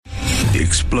The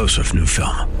explosive new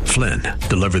film, Flynn,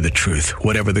 deliver the truth,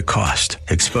 whatever the cost,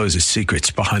 exposes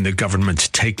secrets behind the government's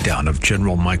takedown of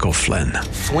General Michael Flynn.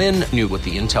 Flynn knew what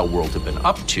the intel world had been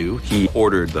up to. He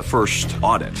ordered the first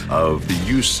audit of the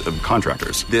use of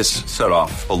contractors. This set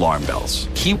off alarm bells.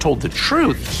 He told the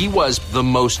truth. He was the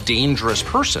most dangerous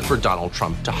person for Donald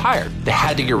Trump to hire. They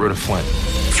had to get rid of Flynn.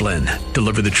 Flynn,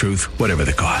 deliver the truth, whatever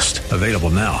the cost. Available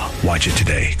now. Watch it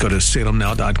today. Go to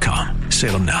salemnow.com.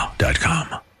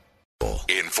 salemnow.com.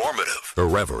 Informative,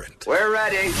 irreverent. We're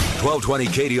ready. 1220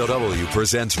 KDOW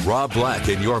presents Rob Black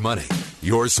and Your Money,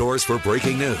 your source for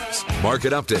breaking news,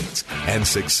 market updates, and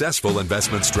successful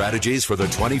investment strategies for the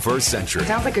 21st century.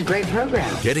 Sounds like a great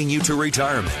program. Getting you to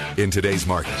retirement in today's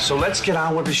market. So let's get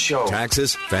on with the show.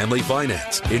 Taxes, family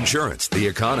finance, insurance, the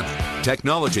economy,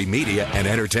 technology, media, and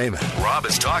entertainment. Rob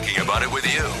is talking about it with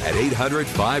you at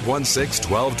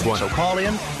 800-516-1220. So call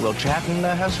in, we'll chat and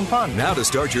have some fun. Now to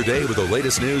start your day with the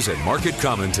latest news and market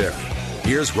commentary.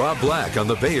 Here's Rob Black on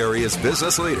the Bay Area's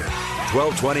business leader,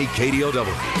 1220 KDOW.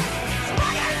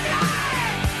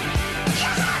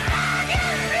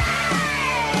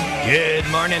 Good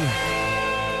morning.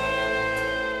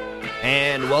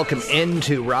 And welcome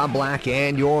into Rob Black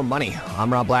and Your Money.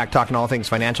 I'm Rob Black, talking all things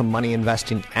financial, money,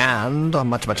 investing, and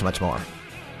much, much, much more.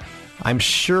 I'm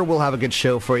sure we'll have a good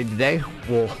show for you today.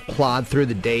 We'll plod through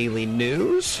the daily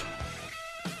news,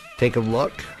 take a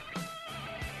look,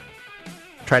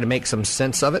 try to make some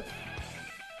sense of it,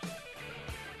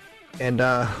 and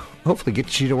hopefully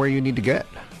get you to where you need to get.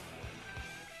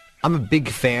 I'm a big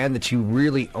fan that you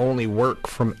really only work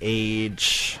from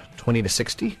age 20 to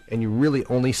 60, and you really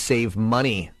only save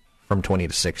money from 20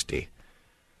 to 60.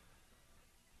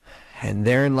 And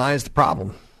therein lies the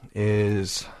problem,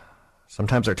 is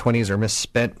sometimes our 20s are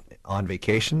misspent on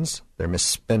vacations. They're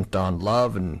misspent on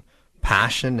love and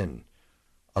passion and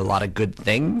a lot of good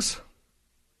things.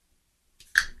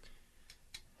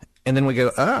 And then we go,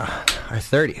 our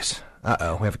 30s.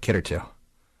 Uh-oh, we have a kid or two.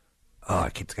 Oh, our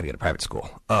kid's got to go to private school.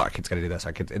 Oh, our kid's got to do this.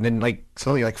 And then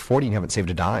suddenly 40 and you haven't saved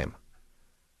a dime.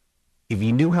 If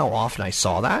you knew how often I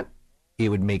saw that, it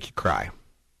would make you cry.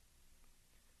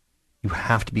 You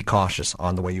have to be cautious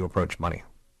on the way you approach money,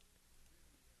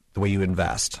 the way you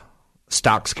invest.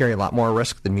 Stocks carry a lot more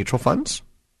risk than mutual funds.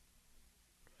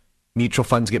 Mutual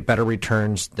funds get better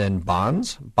returns than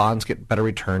bonds. Bonds get better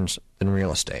returns than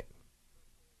real estate.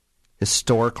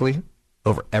 Historically,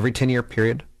 over every 10-year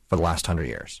period for the last 100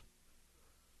 years.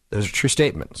 Those are true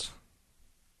statements.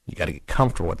 You got to get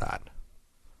comfortable with that.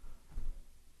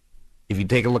 If you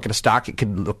take a look at a stock, it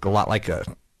could look a lot like a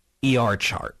ER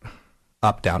chart.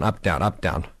 Up, down, up, down, up,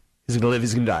 down. He's going to live,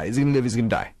 he's going to die. He's going to live, he's going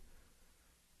to die.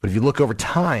 But if you look over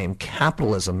time,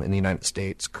 capitalism in the United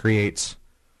States creates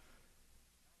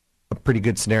a pretty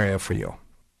good scenario for you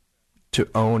to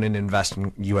own and invest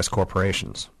in U.S.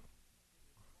 corporations.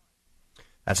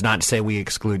 That's not to say we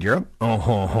exclude Europe.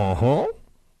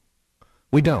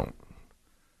 We don't.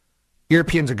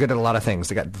 Europeans are good at a lot of things.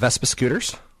 They got Vespa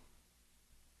scooters.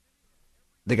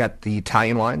 They got the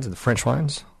Italian wines and the French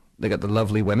wines. They got the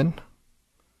lovely women.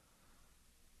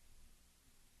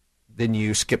 Then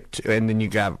you skip to, and then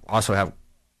you also have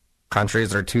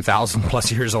countries that are 2,000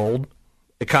 plus years old.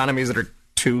 Economies that are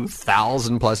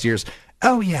 2,000 plus years.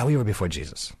 Oh yeah, we were before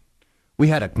Jesus. We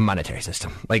had a monetary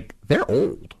system. They're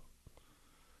old.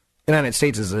 The United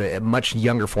States is a much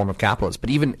younger form of capitalism, but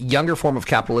even younger form of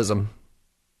capitalism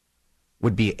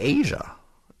would be Asia.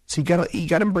 So you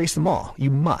gotta embrace them all. You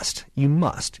must.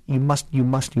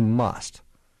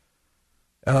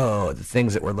 Oh, the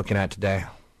things that we're looking at today. A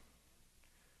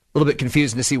little bit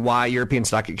confusing to see why European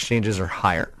stock exchanges are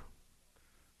higher.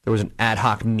 There was an ad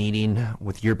hoc meeting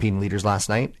with European leaders last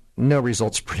night. No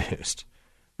results produced.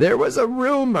 There was a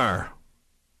rumor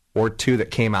or two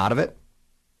that came out of it.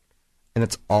 And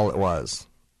that's all it was.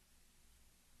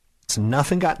 So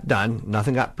nothing got done,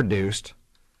 nothing got produced,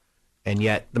 and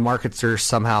yet the markets are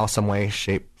somehow, some way,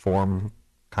 shape, form,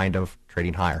 kind of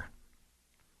trading higher.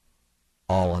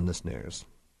 All on this news.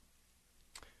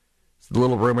 So the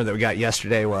little rumor that we got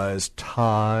yesterday was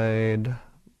tied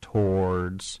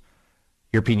towards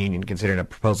European Union considering a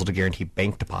proposal to guarantee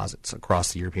bank deposits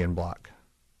across the European bloc.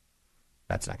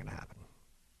 That's not going to happen.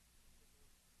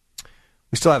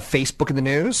 We still have Facebook in the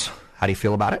news. How do you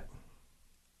feel about it?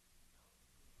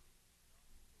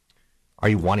 Are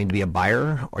you wanting to be a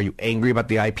buyer? Are you angry about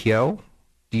the IPO?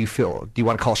 Do you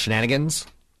want to call shenanigans?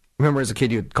 Remember as a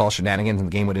kid you'd call shenanigans and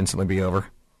the game would instantly be over?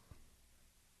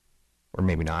 Or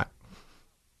maybe not.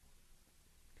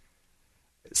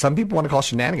 Some people want to call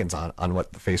shenanigans on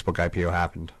what the Facebook IPO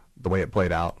happened, the way it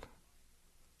played out.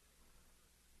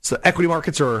 So equity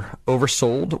markets are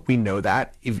oversold. We know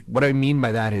that. What I mean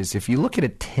by that is if you look at a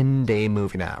 10-day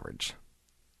moving average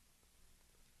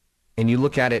and you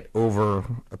look at it over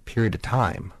a period of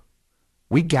time,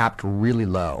 we gapped really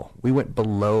low. We went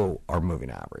below our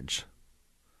moving average.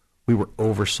 We were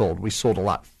oversold. We sold a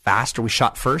lot faster. We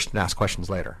shot first and asked questions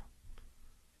later.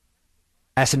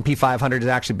 S&P 500 has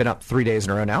actually been up 3 days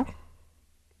in a row now.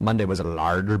 Monday was a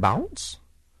larger bounce.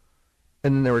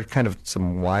 And then there were kind of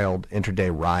some wild intraday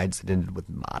rides that ended with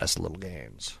modest little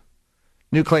gains.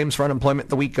 New claims for unemployment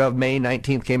the week of May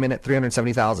 19th came in at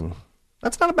 370,000.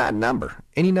 That's not a bad number.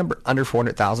 Any number under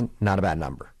 400,000, not a bad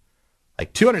number.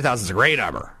 Like 200,000 is a great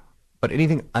number, but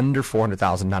anything under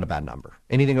 400,000, not a bad number.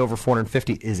 Anything over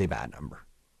 450 is a bad number.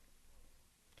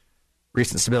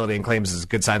 Recent stability in claims is a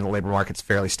good sign the labor market's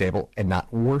fairly stable and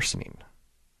not worsening.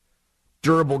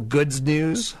 Durable goods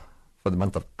news for the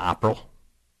month of April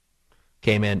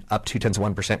came in up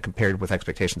 0.2% compared with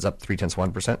expectations up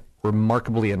 0.3%,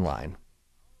 remarkably in line.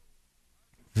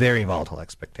 Very volatile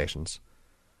expectations.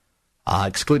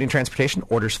 Excluding transportation,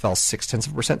 orders fell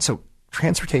 0.6%, so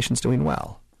transportation's doing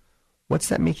well. What's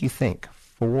that make you think?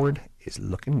 Ford is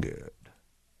looking good.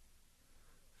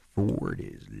 Ford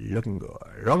is looking good.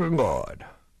 Looking good.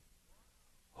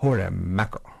 Holy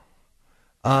mackerel.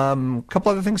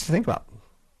 Couple other things to think about.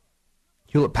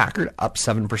 Hewlett-Packard up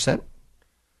 7%.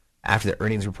 After the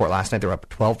earnings report last night, they were up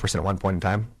 12% at one point in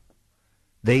time.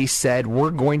 They said, we're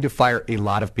going to fire a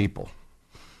lot of people.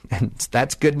 And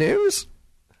that's good news.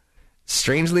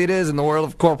 Strangely, it is in the world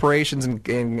of corporations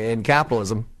and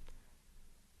capitalism.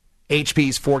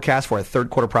 HP's forecast for a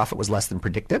third quarter profit was less than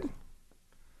predicted.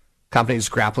 Companies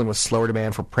grappling with slower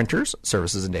demand for printers,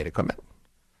 services, and data equipment.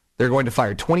 They're going to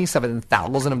fire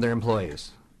 27,000 of their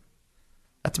employees.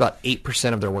 That's about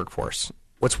 8% of their workforce.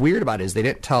 What's weird about it is they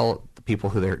didn't tell the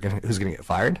people who's going to get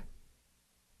fired.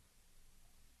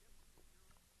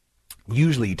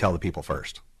 Usually you tell the people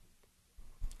first.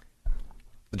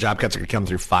 The job cuts are going to come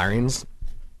through firings.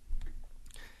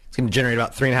 It's going to generate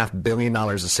about $3.5 billion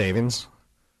of savings.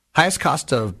 Highest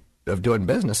cost of doing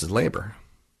business is labor.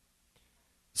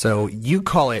 So you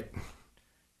call it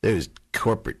those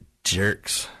corporate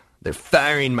jerks. They're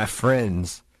firing my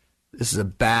friends. This is a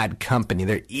bad company.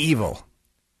 They're evil.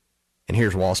 And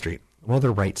here's Wall Street. Well,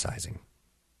 they're right-sizing.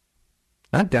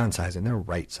 Not downsizing, they're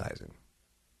right-sizing.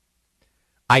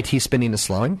 IT spending is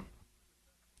slowing.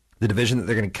 The division that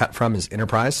they're going to cut from is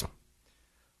enterprise.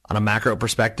 On a macro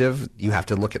perspective, you have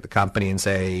to look at the company and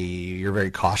say you're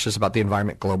very cautious about the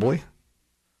environment globally,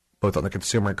 both on the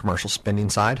consumer and commercial spending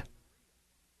side.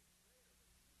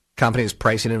 Company's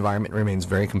pricing environment remains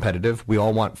very competitive. We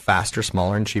all want faster,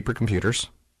 smaller, and cheaper computers.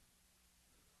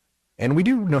 And we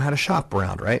do know how to shop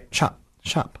around, right? Shop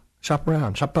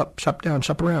around, shop up, shop down,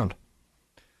 shop around.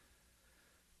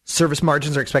 Service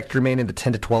margins are expected to remain in the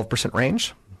 10 to 12%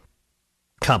 range.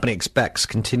 Company expects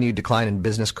continued decline in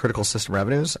business critical system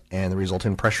revenues and the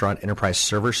resulting pressure on enterprise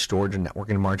server, storage, and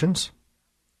networking margins.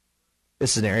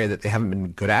 This is an area that they haven't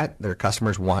been good at. Their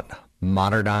customers want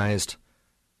modernized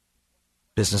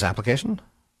business application,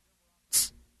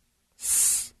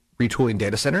 retooling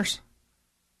data centers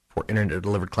for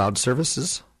internet-delivered cloud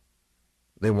services.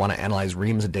 They want to analyze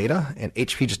reams of data, and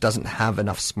HP just doesn't have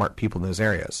enough smart people in those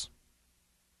areas.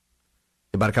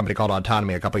 They bought a company called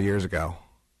Autonomy a couple of years ago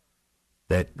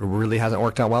that really hasn't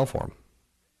worked out well for them.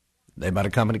 They bought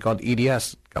a company called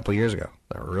EDS a couple of years ago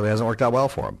that really hasn't worked out well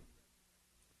for them.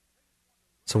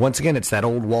 So once again, it's that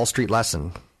old Wall Street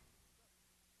lesson.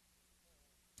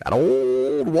 That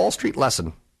old Wall Street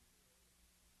lesson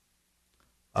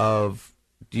of,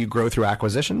 do you grow through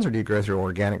acquisitions or do you grow through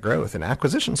organic growth? And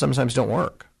acquisitions sometimes don't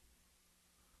work.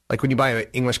 Like when you buy an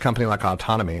English company like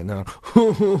Autonomy and they're like,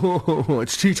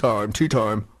 it's tea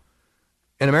time.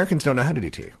 And Americans don't know how to do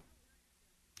tea.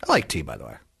 I like tea, by the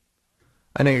way.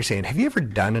 I know you're saying, have you ever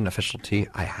done an official tea?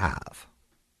 I have.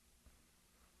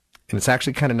 And it's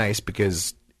actually kind of nice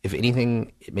because if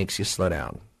anything, it makes you slow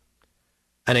down.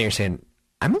 I know you're saying,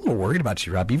 I'm a little worried about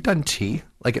you, Rob. You've done tea,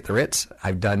 like at the Ritz?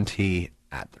 I've done tea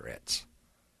at the Ritz.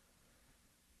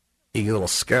 You get a little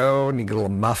scone, you get a little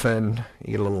muffin,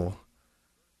 you get a little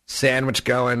sandwich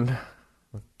going,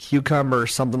 a cucumber,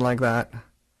 something like that.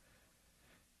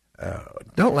 Oh,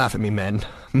 don't laugh at me, men.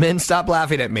 Men, stop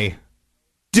laughing at me.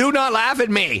 Do not laugh at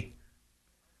me.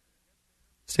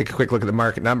 Let's take a quick look at the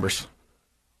market numbers.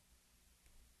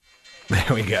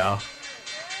 There we go.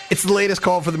 It's the latest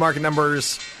call for the market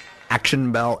numbers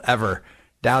action bell ever.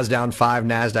 Dow's down 5,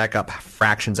 NASDAQ up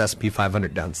fractions, S&P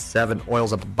 500 down 7,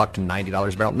 oil's up $1 to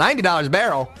 $90 a barrel. $90 a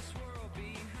barrel?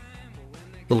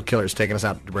 Little Killer's taking us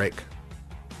out to break.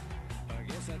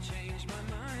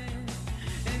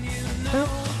 Well,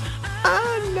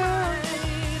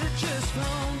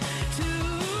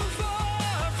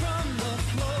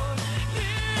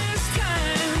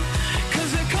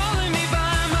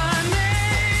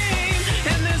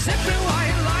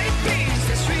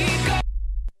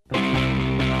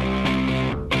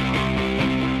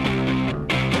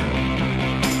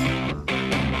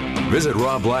 Visit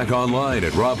Rob Black online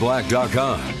at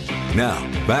robblack.com.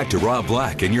 Now, back to Rob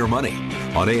Black and Your Money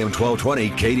on AM 1220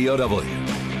 KDOW.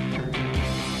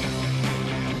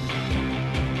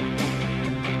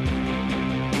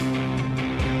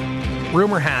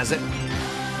 Rumor has it,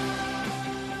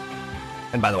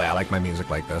 and by the way, I like my music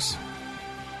like this.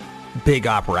 Big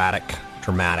operatic,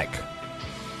 dramatic,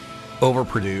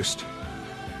 overproduced.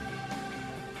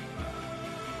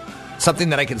 Something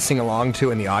that I can sing along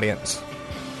to in the audience.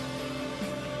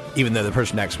 Even though the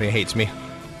person next to me hates me.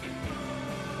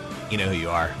 You know who you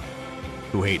are.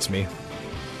 Who hates me.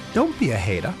 Don't be a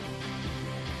hater.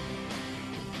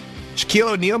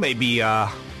 Shaquille O'Neal may be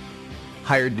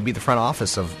hired to be the front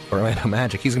office of Orlando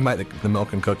Magic. He's going to buy the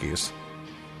milk and cookies.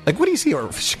 Like, what do you see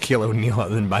of Shaquille O'Neal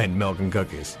other than buying milk and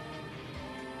cookies?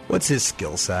 What's his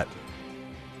skill set?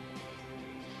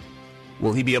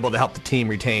 Will he be able to help the team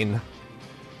retain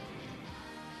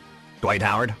Dwight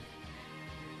Howard?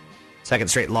 Second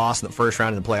straight loss in the first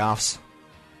round of the playoffs.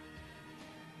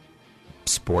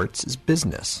 Sports is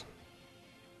business.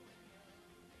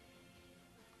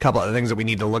 A couple other things that we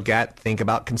need to look at. Think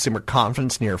about consumer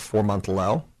confidence near a 4-month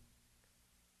low.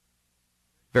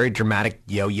 Very dramatic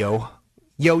yo-yo.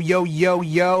 Yo, yo, yo,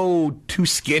 yo. Two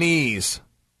skinnies.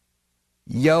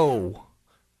 Yo.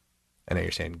 I know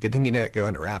you're saying, good thing you didn't go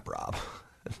into rap, Rob.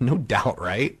 No doubt,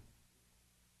 right?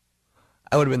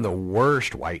 I would have been the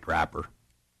worst white rapper.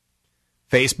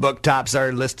 Facebook tops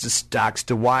our list of stocks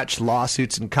to watch.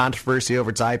 Lawsuits and controversy over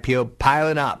its IPO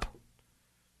piling up.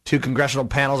 2 congressional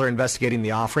panels are investigating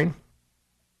the offering.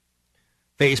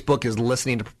 Facebook is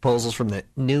listening to proposals from the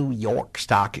New York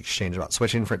Stock Exchange about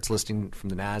switching for its listing from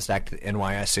the NASDAQ to the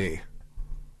NYSE.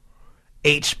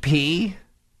 HP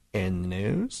in the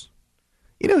news.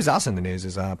 You know who's also in the news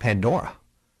is Pandora.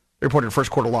 They reported a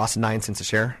first quarter loss of 9 cents a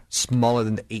share, smaller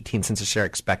than the 18 cents a share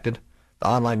expected. The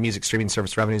online music streaming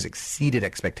service revenues exceeded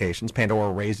expectations.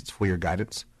 Pandora raised its full-year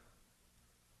guidance.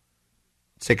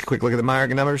 Let's take a quick look at the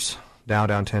market numbers. Dow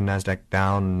down 10, NASDAQ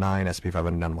down 9, S&P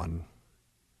 500 down 1.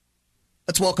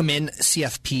 Let's welcome in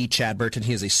CFP Chad Burton.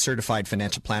 He is a certified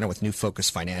financial planner with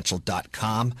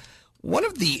NewFocusFinancial.com. One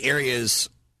of the areas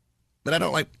that I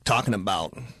don't like talking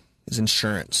about is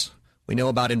insurance. We know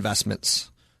about investments,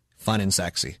 fun and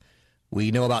sexy. We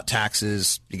know about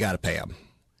taxes, you got to pay them.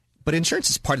 But insurance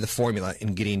is part of the formula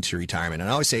in getting to retirement. And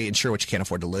I always say insure what you can't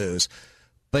afford to lose.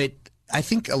 But I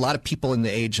think a lot of people in the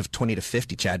age of 20 to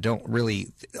 50, Chad, don't really,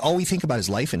 all we think about is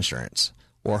life insurance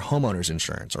or homeowners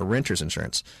insurance or renters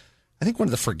insurance. I think one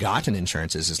of the forgotten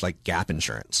insurances is like gap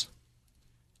insurance.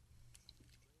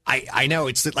 I know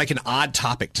it's like an odd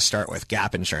topic to start with,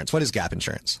 gap insurance. What is gap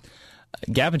insurance?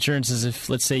 Gap insurance is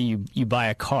if, let's say you buy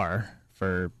a car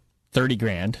for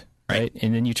 $30,000, right?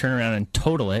 And then you turn around and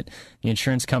total it. The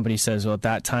insurance company says, well, at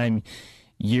that time,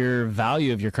 your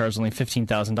value of your car is only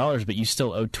 $15,000, but you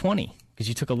still owe $20,000 because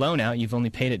you took a loan out. You've only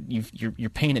paid it. You're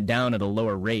paying it down at a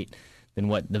lower rate than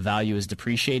what the value is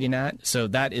depreciating at. So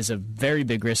that is a very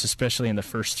big risk, especially in the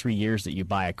first 3 years that you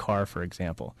buy a car, for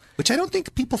example. Which I don't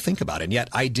think people think about, and yet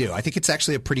I do. I think it's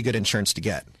actually a pretty good insurance to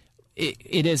get.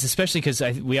 It is, especially because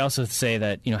we also say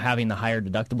that having the higher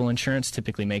deductible insurance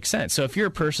typically makes sense. So if you're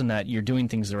a person that you're doing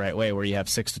things the right way, where you have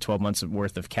 6 to 12 months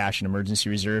worth of cash and emergency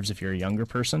reserves, if you're a younger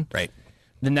person, right,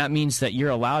 then that means that you're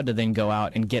allowed to then go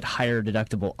out and get higher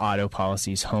deductible auto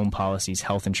policies, home policies,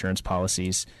 health insurance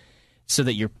policies, so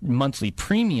that your monthly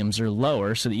premiums are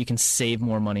lower, so that you can save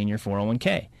more money in your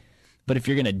 401k. But if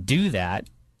you're going to do that,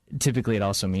 typically it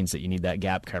also means that you need that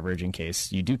gap coverage in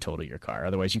case you do total your car.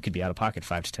 Otherwise, you could be out of pocket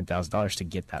 $5,000 to $10,000 to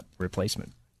get that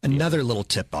replacement. Another little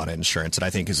tip on insurance that I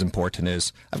think is important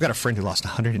is I've got a friend who lost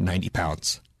 190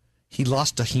 pounds. He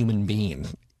lost a human being.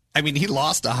 I mean, he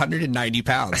lost 190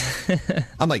 pounds.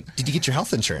 I'm like, did you get your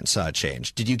health insurance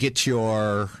changed? Did you get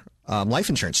your life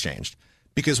insurance changed?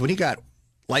 Because when he got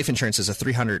life insurance as a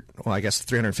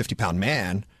 350-pound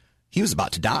man, he was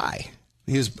about to die.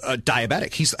 He was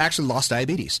diabetic. He's actually lost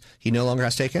diabetes. He no longer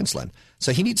has to take insulin.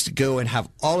 So he needs to go and have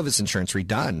all of his insurance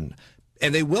redone.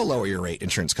 And they will lower your rate,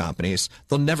 insurance companies.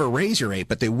 They'll never raise your rate,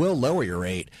 but they will lower your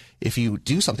rate if you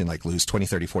do something like lose 20,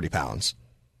 30, 40 pounds.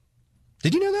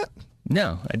 Did you know that?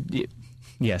 No.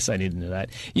 Yes, I didn't know that.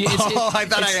 I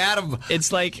thought I had him.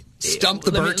 It's like stump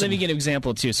the Burton. Let me get an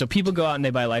example too. So people go out and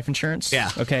they buy life insurance. Yeah.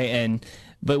 Okay.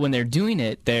 But when they're doing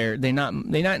it, they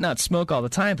not smoke all the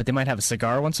time, but they might have a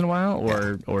cigar once in a while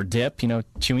or dip,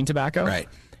 chewing tobacco. Right.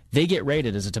 They get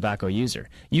rated as a tobacco user.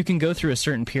 You can go through a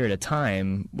certain period of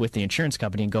time with the insurance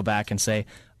company and go back and say,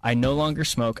 I no longer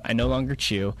smoke, I no longer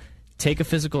chew. Take a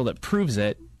physical that proves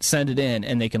it, send it in,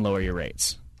 and they can lower your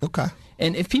rates. Okay.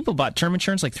 And if people bought term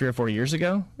insurance like 3 or 4 years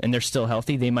ago and they're still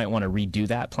healthy, they might want to redo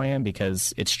that plan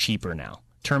because it's cheaper now.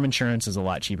 Term insurance is a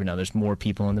lot cheaper now. There's more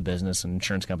people in the business, and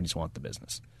insurance companies want the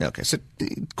business. Okay, so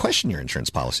question your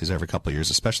insurance policies every couple of years,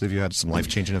 especially if you had some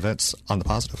life-changing events on the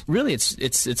positive. Really,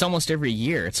 it's almost every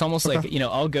year. It's almost like,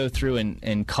 I'll go through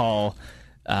and call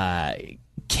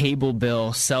cable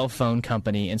bill, cell phone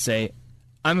company and say,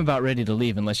 I'm about ready to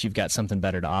leave unless you've got something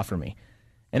better to offer me.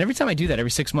 And every time I do that,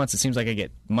 every 6 months, it seems like I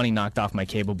get money knocked off my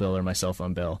cable bill or my cell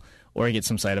phone bill, or I get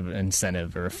some sort of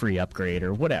incentive or a free upgrade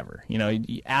or whatever. You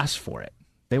ask for it.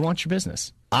 They want your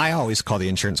business. I always call the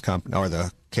insurance company or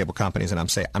the cable companies, and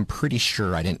I'm pretty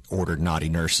sure I didn't order Naughty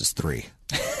Nurses 3.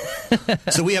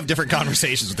 So we have different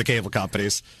conversations with the cable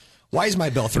companies. Why is my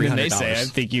bill $300? They say, I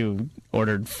think you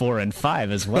ordered 4 and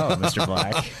 5 as well, Mr.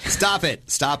 Black. Stop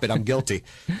it. I'm guilty.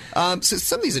 So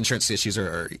some of these insurance issues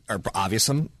are obvious.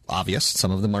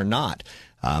 Some of them are not.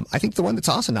 I think the one that's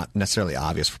also not necessarily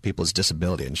obvious for people is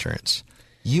disability insurance.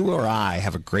 You or I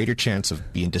have a greater chance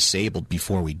of being disabled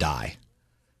before we die.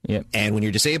 Yep. And when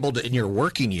you're disabled in your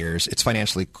working years, it's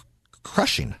financially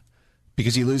crushing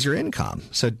because you lose your income.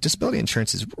 So disability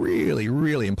insurance is really,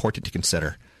 really important to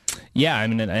consider. Yeah, I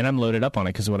mean, and I'm loaded up on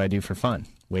it because of what I do for fun.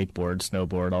 Wakeboard,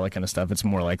 snowboard, all that kind of stuff. It's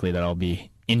more likely that I'll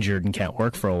be injured and can't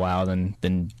work for a while than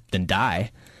die.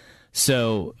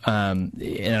 So,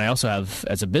 and I also have,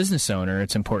 as a business owner,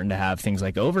 it's important to have things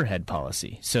like overhead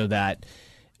policy so that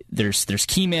there's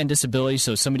key man disability,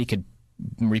 so somebody could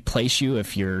replace you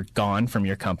if you're gone from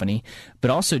your company,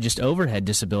 but also just overhead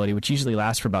disability, which usually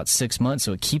lasts for about 6 months,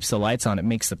 so it keeps the lights on. It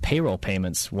makes the payroll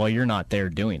payments while you're not there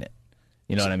doing it.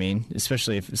 You know what I mean?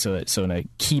 Especially if so in a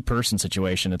key person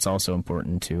situation, it's also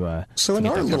important to. So in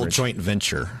our little joint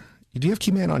venture, do you have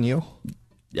key man on you?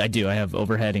 I do. I have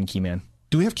overhead and key man.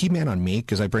 Do we have key man on me?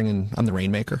 Because I'm the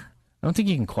rainmaker. I don't think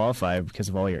you can qualify because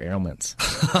of all your ailments.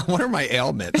 What are my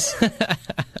ailments?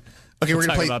 Okay, we're going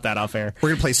to play about that off air. We're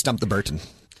going to play Stump the Burton.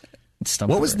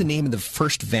 What was the name of the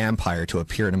first vampire to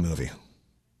appear in a movie?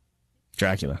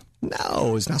 Dracula. No,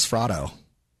 it was Nosferatu.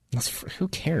 Who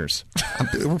cares?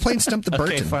 We're playing Stump the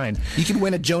Burton. Okay, fine. You can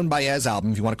win a Joan Baez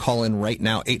album if you want to call in right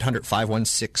now.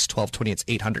 800-516-1220. It's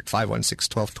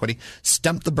 800-516-1220.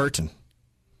 Stump the Burton. Do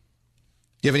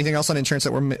you have anything else on insurance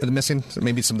that we're missing?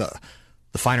 Maybe some of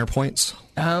the finer points?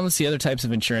 Let's see, other types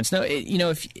of insurance. No,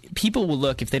 if people will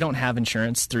look, if they don't have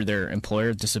insurance through their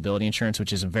employer, disability insurance,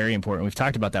 which is very important. We've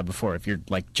talked about that before. If you're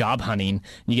like job hunting and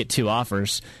you get 2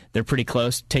 offers, they're pretty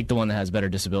close. Take the one that has better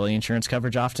disability insurance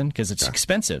coverage often because it's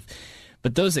expensive.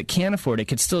 But those that can't afford it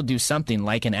could still do something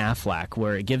like an AFLAC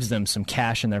where it gives them some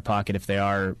cash in their pocket if they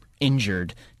are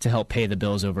injured to help pay the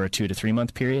bills over a 2 to 3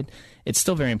 month period. It's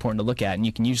still very important to look at, and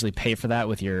you can usually pay for that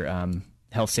with your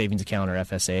health savings account or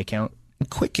FSA account.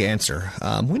 Quick answer.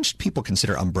 When should people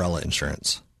consider umbrella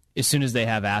insurance? As soon as they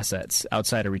have assets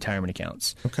outside of retirement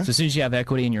accounts. Okay. So as soon as you have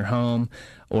equity in your home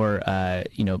or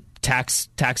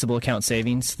taxable account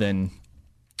savings, then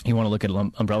you want to look at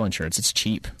umbrella insurance. It's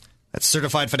cheap. That's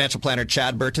certified financial planner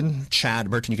Chad Burton.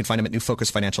 Chad Burton, you can find him at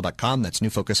newfocusfinancial.com. That's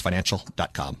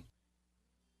newfocusfinancial.com.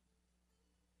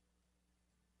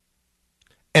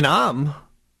 And I'm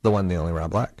the one, the only Rob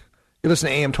Black. You're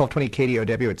listening to AM 1220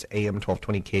 KDOW. It's AM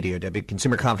 1220 KDOW.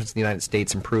 Consumer confidence in the United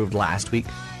States improved last week.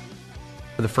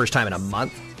 For the first time in a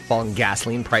month, falling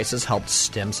gasoline prices helped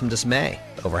stem some dismay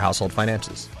over household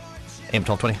finances. AM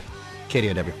 1220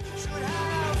 KDOW.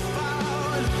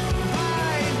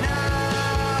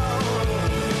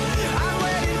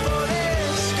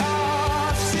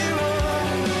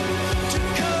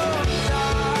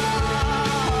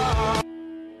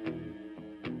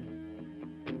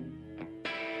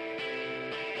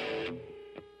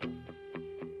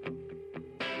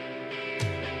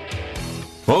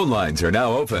 Phone lines are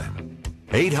now open.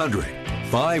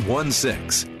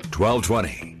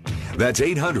 800-516-1220. That's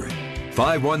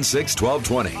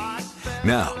 800-516-1220.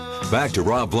 Now, back to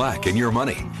Rob Black and Your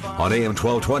Money on AM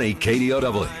 1220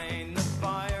 KDOW.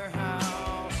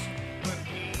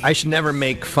 I should never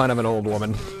make fun of an old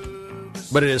woman,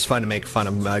 but it is fun to make fun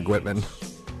of Meg Whitman.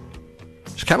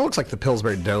 She kind of looks like the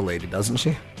Pillsbury Dough lady, doesn't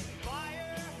she?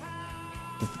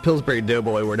 If the Pillsbury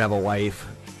Doughboy were to have a wife,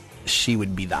 she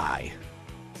would be thy.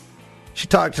 She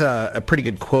talked a pretty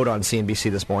good quote on CNBC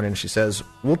this morning. She says,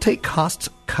 "We'll take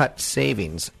cost-cut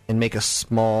savings and make a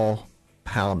small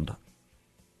pound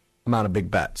amount of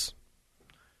big bets."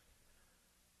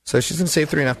 So she's going to save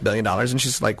 $3.5 billion, and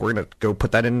she's like, we're going to go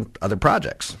put that in other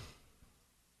projects.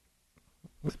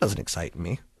 That doesn't excite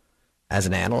me as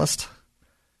an analyst.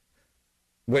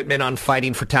 Whitman on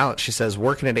Fighting for Talent, she says,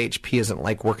 working at HP isn't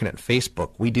like working at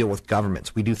Facebook. We deal with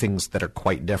governments. We do things that are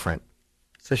quite different.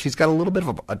 So she's got a little bit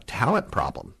of a talent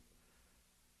problem.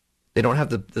 They don't have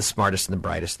the smartest and the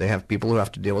brightest. They have people who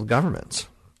have to deal with governments.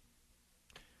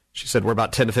 She said, we're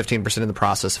about 10 to 15% in the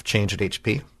process of change at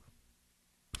HP.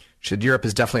 She said, Europe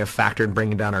is definitely a factor in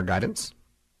bringing down our guidance.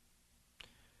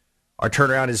 Our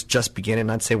turnaround is just beginning.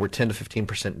 I'd say we're 10 to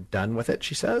 15% done with it,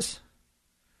 she says.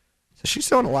 So she's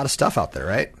doing a lot of stuff out there,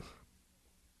 right?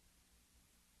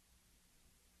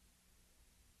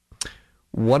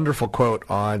 Wonderful quote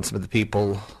on some of the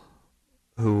people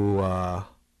who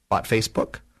bought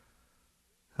Facebook.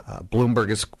 Bloomberg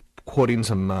is quoting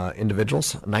some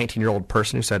individuals. A 19-year-old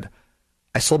person who said,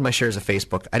 I sold my shares of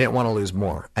Facebook. I didn't want to lose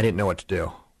more. I didn't know what to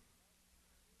do.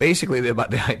 Basically, they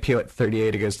bought the IPO at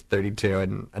 38, it goes to 32,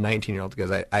 and a 19-year-old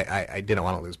goes, I didn't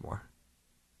want to lose more.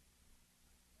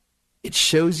 It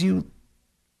shows you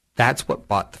that's what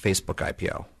bought the Facebook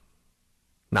IPO.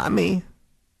 Not me,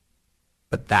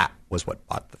 but that was what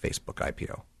bought the Facebook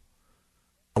IPO.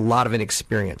 A lot of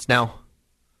inexperience. Now,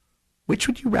 which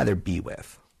would you rather be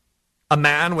with? A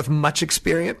man with much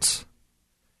experience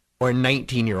or a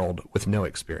 19-year-old with no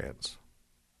experience?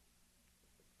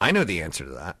 I know the answer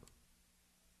to that.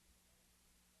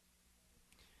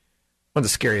 One of the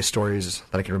scariest stories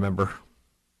that I can remember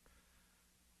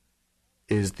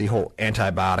is the whole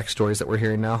antibiotic stories that we're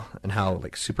hearing now, and how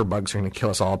like superbugs are going to kill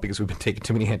us all because we've been taking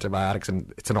too many antibiotics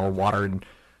and it's in our water. And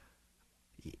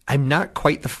I'm not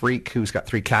quite the freak who's got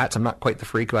 3 cats. I'm not quite the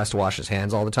freak who has to wash his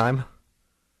hands all the time.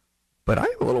 But I'm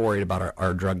a little worried about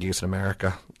our drug use in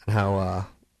America and how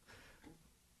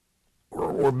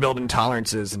we're building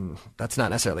tolerances, and that's not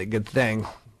necessarily a good thing.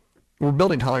 We're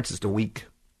building tolerances to weak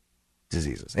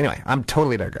diseases. Anyway, I'm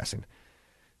totally digressing.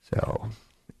 So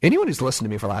anyone who's listened to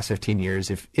me for the last 15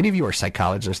 years, if any of you are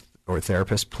psychologists or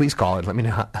therapists, please call and let me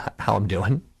know how I'm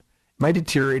doing. Am I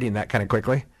deteriorating that kind of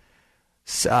quickly?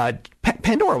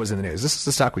 Pandora was in the news. This is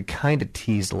the stock we kind of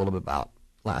teased a little bit about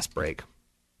last break.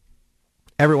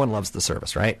 Everyone loves the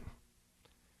service, right?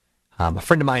 A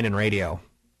friend of mine in radio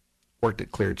worked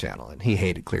at Clear Channel, and he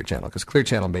hated Clear Channel because Clear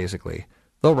Channel basically,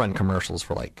 they'll run commercials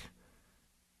for like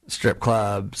strip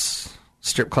clubs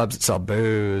that sell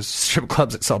booze, strip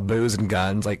clubs that sell booze and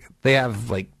guns. Like they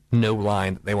have like no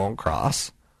line that they won't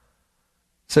cross.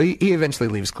 So he eventually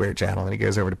leaves Clear Channel and he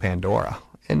goes over to Pandora,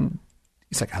 and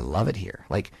he's like, I love it here.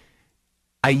 Like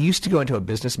I used to go into a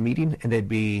business meeting and they'd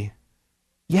be,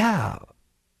 yeah,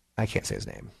 I can't say his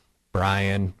name.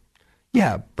 Brian.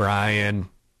 Yeah, Brian.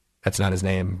 That's not his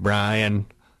name. Brian.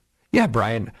 Yeah,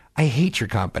 Brian, I hate your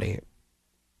company.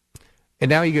 And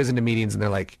now he goes into meetings and they're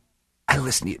like, I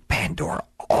listen to you at Pandora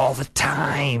all the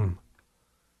time.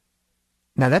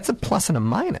 Now that's a plus and a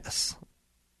minus,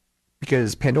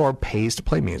 because Pandora pays to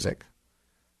play music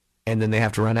and then they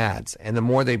have to run ads. And the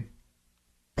more they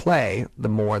play, the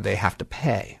more they have to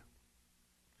pay.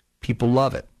 People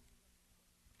love it.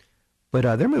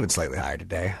 But they're moving slightly higher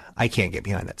today. I can't get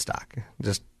behind that stock.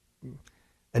 Just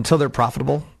until they're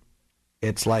profitable,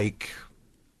 it's like,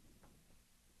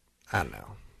 I don't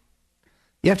know.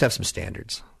 You have to have some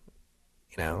standards.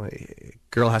 You know, a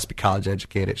girl has to be college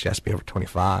educated. She has to be over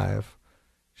 25.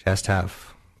 She has to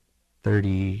have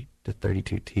 30 to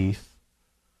 32 teeth.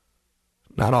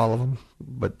 Not all of them,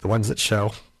 but the ones that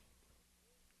show.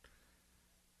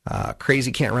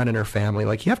 Crazy can't run in her family.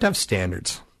 Like, you have to have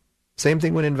standards. Same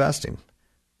thing when investing.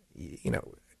 You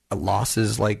know, a loss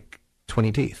is like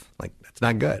 20 teeth. Like, that's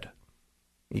not good.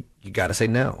 You got to say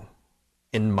no,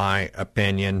 in my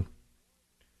opinion.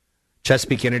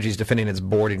 Chesapeake Energy is defending its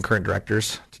board and current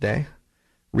directors today.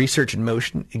 Research in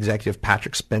Motion executive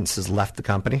Patrick Spence has left the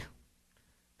company.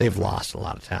 They've lost a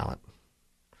lot of talent.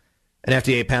 An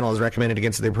FDA panel has recommended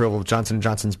against the approval of Johnson &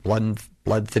 Johnson's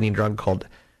blood-thinning drug called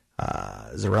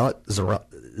Zur.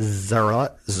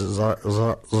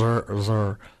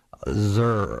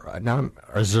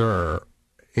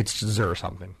 It's Zur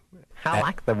something. I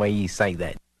like the way you say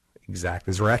that.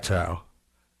 Exactly. Zuretto.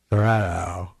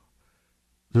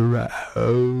 So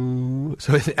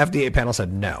the FDA panel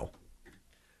said no.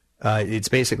 It's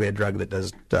basically a drug that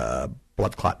does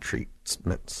blood clot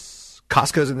treatments.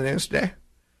 Costco's in the news today.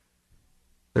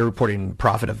 They're reporting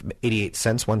profit of 88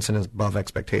 cents, 1 cent above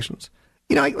expectations.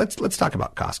 You know, let's talk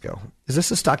about Costco. Is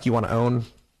this a stock you want to own?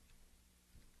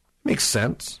 Makes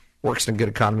sense. Works in a good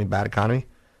economy, bad economy.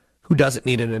 Who doesn't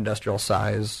need an industrial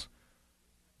size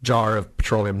jar of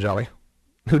petroleum jelly?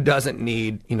 Who doesn't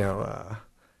need,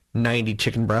 90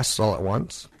 chicken breasts all at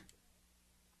once?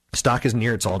 Stock is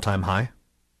near its all-time high.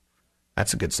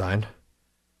 That's a good sign.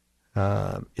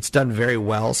 It's done very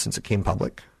well since it came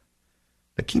public.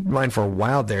 But keep in mind, for a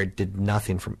while there, it did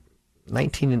nothing. From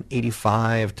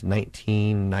 1985 to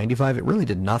 1995, it really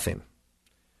did nothing.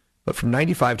 But from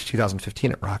 95 to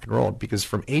 2015, it rock and rolled because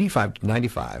from 85 to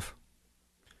 95,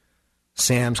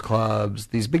 Sam's Clubs,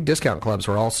 these big discount clubs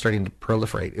were all starting to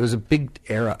proliferate. It was a big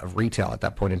era of retail at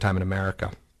that point in time in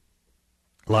America.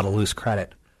 A lot of loose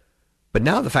credit. But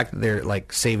now the fact that they're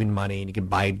like saving money and you can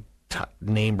buy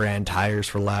name brand tires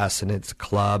for less and it's a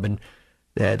club and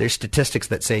there's statistics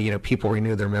that say, you know, people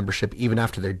renew their membership even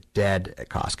after they're dead at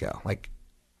Costco. Like,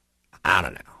 I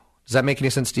don't know. Does that make any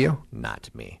sense to you? Not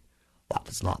to me. That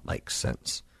does not make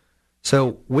sense.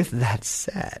 So with that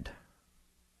said,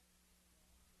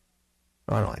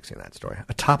 I don't like seeing that story.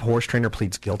 A top horse trainer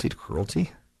pleads guilty to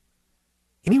cruelty.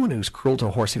 Anyone who's cruel to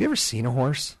a horse, have you ever seen a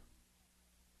horse?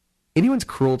 Anyone's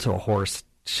cruel to a horse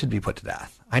should be put to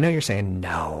death. I know you're saying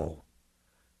no.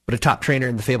 But a top trainer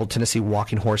in the fabled Tennessee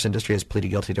walking horse industry has pleaded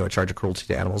guilty to a charge of cruelty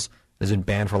to animals and has been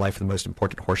banned for life from the most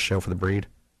important horse show for the breed.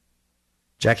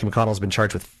 Jackie McConnell has been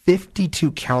charged with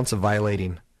 52 counts of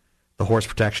violating the Horse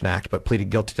Protection Act, but pleaded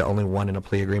guilty to only one in a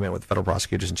plea agreement with federal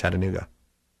prosecutors in Chattanooga.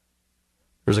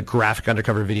 There's a graphic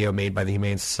undercover video made by the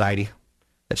Humane Society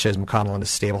that shows McConnell in his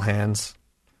stable hands,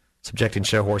 subjecting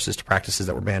show horses to practices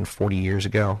that were banned 40 years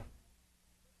ago.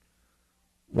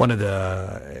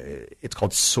 It's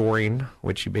called soring,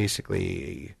 which you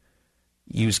basically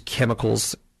use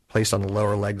chemicals placed on the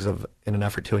lower legs in an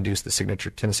effort to induce the signature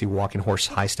Tennessee walking horse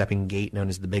high-stepping gait known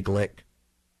as the Big Lick.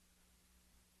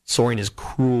 Soring is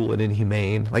cruel and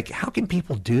inhumane. Like, how can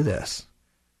people do this?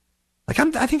 Like,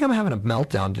 I think I'm having a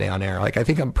meltdown today on air. Like, I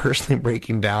think I'm personally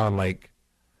breaking down. Like,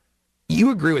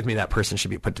 you agree with me that person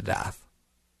should be put to death.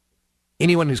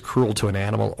 Anyone who's cruel to an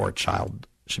animal or a child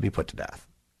should be put to death.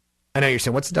 I know you're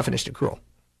saying, what's the definition of cruel?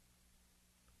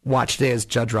 Watch today as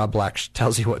Judge Rob Black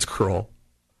tells you what's cruel.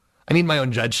 I need my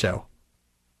own judge show.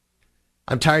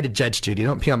 I'm tired of Judge Judy.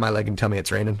 Don't pee on my leg and tell me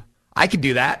it's raining. I could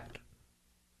do that.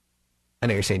 I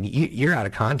know you're saying, you're out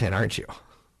of content, aren't you?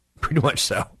 Pretty much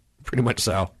so. Pretty much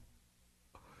so.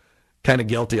 Kind of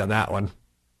guilty on that one.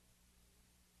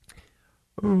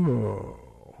 Oh,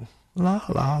 la,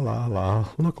 la, la, la.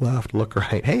 Look left, look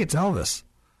right. Hey, it's Elvis.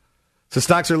 So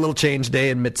stocks are a little changed today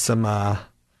amidst some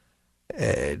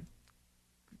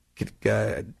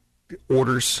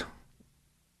orders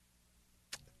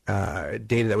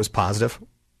data that was positive.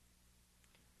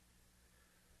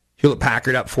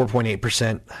 Hewlett-Packard up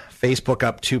 4.8%. Facebook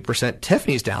up 2%.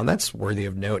 Tiffany's down. That's worthy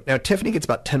of note. Now, Tiffany gets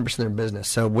about 10% of their business.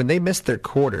 So when they missed their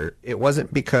quarter, it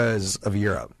wasn't because of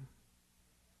Europe.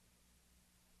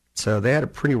 So they had a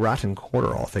pretty rotten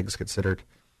quarter, all things considered.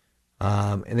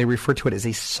 And they refer to it as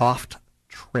a soft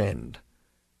trend.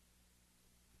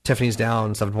 Tiffany's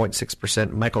down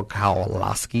 7.6%. Michael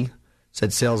Kowalowski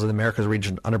said sales in the Americas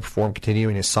region underperformed,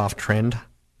 continuing a soft trend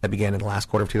that began in the last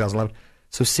quarter of 2011.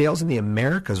 So sales in the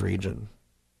Americas region.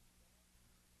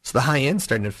 So the high end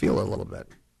starting to feel it a little bit.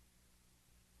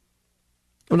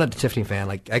 I'm not a Tiffany fan.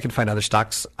 Like, I can find other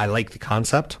stocks. I like the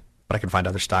concept, but I can find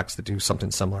other stocks that do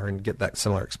something similar and get that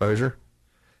similar exposure.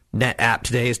 NetApp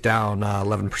today is down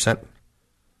 11%.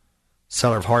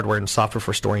 Seller of hardware and software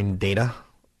for storing data.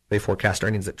 They forecast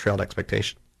earnings that trailed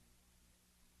expectation.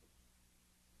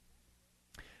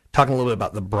 Talking a little bit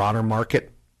about the broader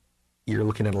market, you're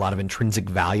looking at a lot of intrinsic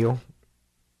value.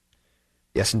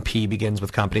 The S&P begins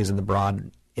with companies in the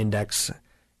broad index.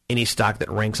 Any stock that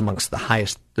ranks amongst the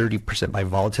highest 30% by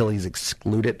volatility is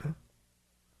excluded.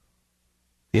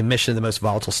 The emission of the most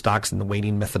volatile stocks in the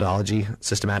weighting methodology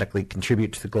systematically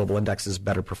contribute to the global index's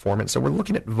better performance. So we're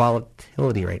looking at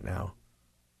volatility right now.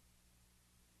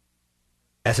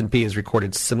 S&P has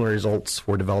recorded similar results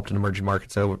for developed and emerging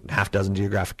markets, so half dozen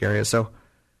geographic areas. So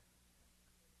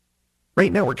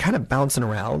right now we're kind of bouncing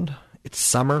around. It's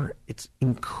summer. It's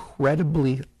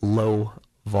incredibly low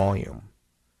volume.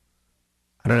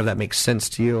 I don't know if that makes sense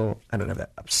to you. I don't know if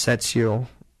that upsets you,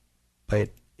 but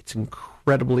it's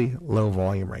incredibly low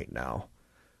volume right now,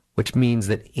 which means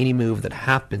that any move that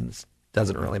happens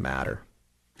doesn't really matter.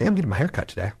 Hey, I'm getting my hair cut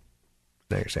today.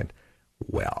 Now you're saying,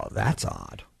 well, that's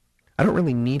odd. I don't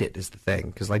really need it is the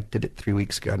thing, because I did it 3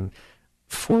 weeks ago, and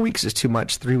 4 weeks is too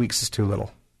much, 3 weeks is too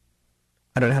little.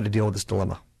 I don't know how to deal with this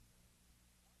dilemma.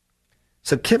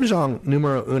 So Kim Jong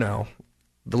numero uno,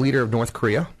 the leader of North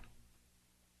Korea,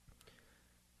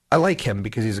 I like him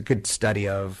because he's a good study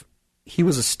of, he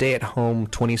was a stay-at-home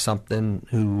 20-something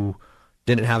who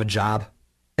didn't have a job,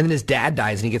 and then his dad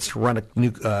dies and he gets to run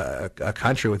a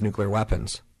country with nuclear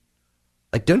weapons.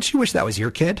 Like, don't you wish that was your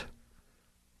kid?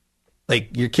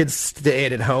 Like, your kid's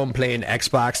staying at home playing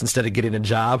Xbox instead of getting a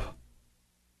job.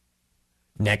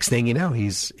 Next thing you know,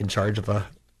 he's in charge of a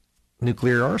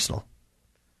nuclear arsenal.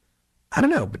 I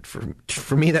don't know, but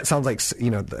for me, that sounds like, you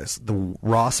know, the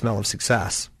raw smell of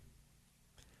success.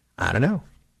 I don't know.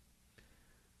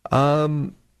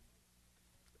 High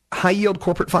yield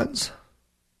corporate funds.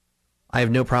 I have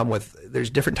no problem with. There's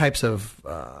different types of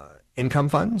income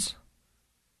funds.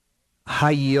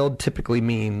 High yield typically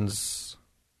means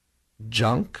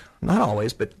junk. Not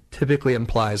always, but typically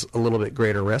implies a little bit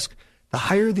greater risk. The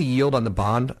higher the yield on the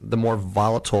bond, the more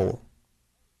volatile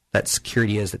that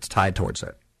security is that's tied towards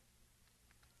it.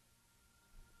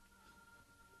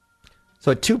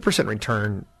 So a 2%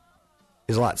 return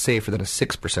is a lot safer than a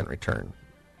 6% return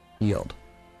yield.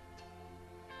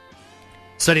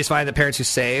 Studies find that parents who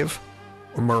save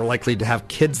are more likely to have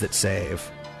kids that save.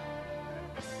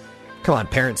 Come on,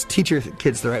 parents, teach your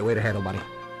kids the right way to handle money.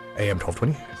 AM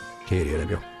 1220,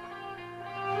 KDOW.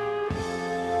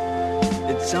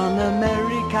 It's on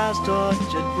America's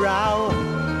tortured brow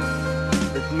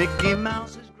that Mickey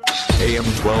Mouse is... AM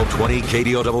 1220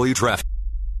 KDOW traffic.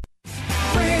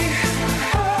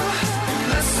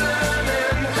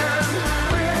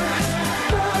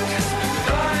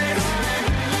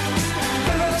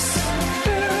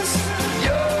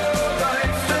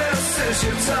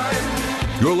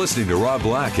 You're listening to Rob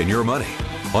Black and Your Money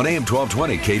on AM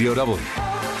 1220 KDOW.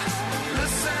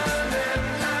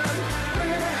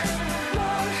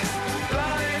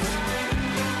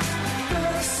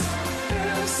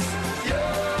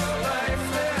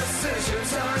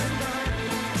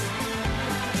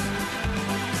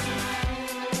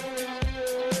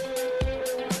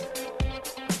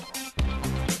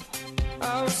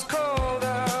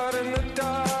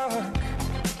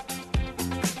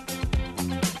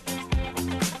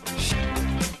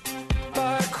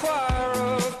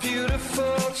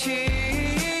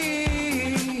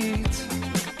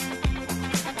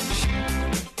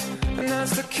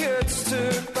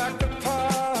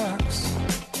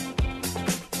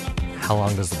 How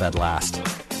long does the bed last?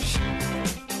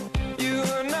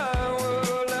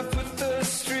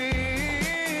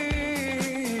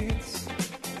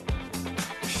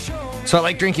 So I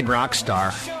like drinking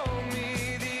Rockstar.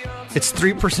 It's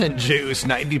 3% juice,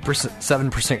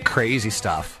 7% crazy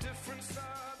stuff.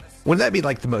 Wouldn't that be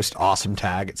like the most awesome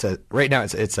tag? It says right now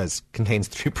it says contains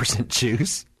 3%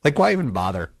 juice. Like, why even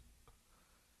bother?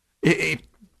 It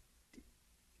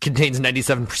contains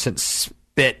 97%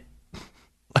 spit.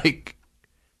 Like,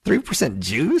 3%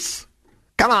 juice?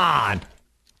 Come on!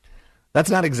 That's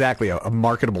not exactly a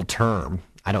marketable term,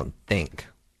 I don't think.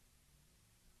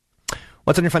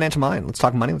 What's on your financial mind? Let's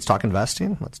talk money. Let's talk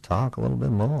investing. Let's talk a little bit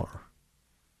more.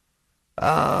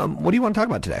 What do you want to talk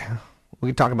about today? We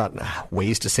can talk about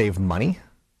ways to save money.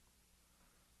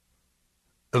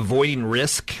 Avoiding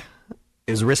risk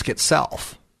is risk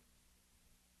itself.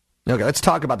 Okay, let's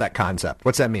talk about that concept.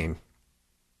 What's that mean?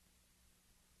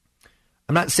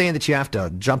 I'm not saying that you have to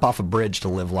jump off a bridge to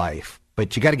live life,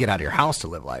 but you got to get out of your house to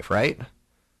live life, right?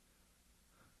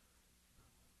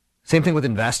 Same thing with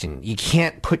investing. You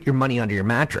can't put your money under your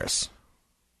mattress.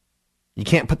 You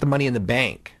can't put the money in the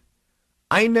bank.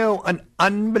 I know an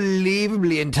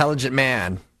unbelievably intelligent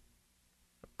man,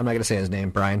 I'm not going to say his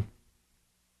name, Brian,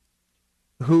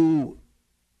 who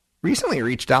recently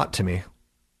reached out to me,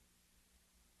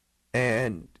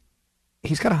 and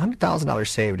he's got $100,000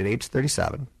 saved at age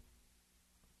 37,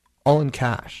 all in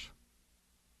cash.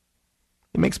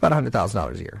 He makes about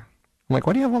 $100,000 a year. I'm like,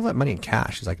 why do you have all that money in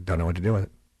cash? He's like, don't know what to do with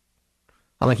it.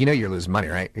 I'm like, you know you're losing money,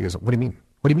 right? He goes, what do you mean?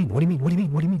 What do you mean? What do you mean? What do you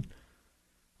mean? What do you mean?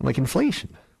 I'm like,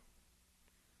 inflation.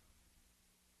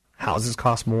 Houses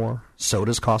cost more.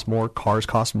 Sodas cost more. Cars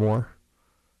cost more.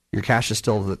 Your cash is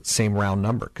still the same round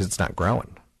number because it's not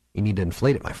growing. You need to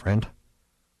inflate it, my friend.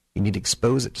 You need to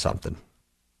expose it to something.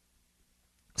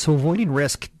 So avoiding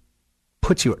risk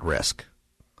puts you at risk.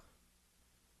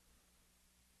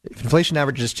 If inflation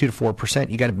averages 2 to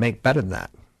 4%, you got to make better than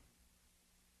that.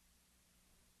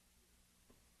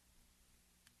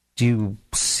 Do you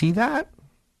see that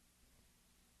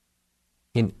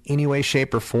in any way,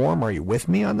 shape, or form? Are you with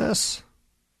me on this?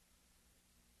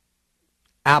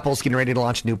 Apple's getting ready to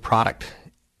launch a new product.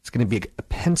 It's going to be a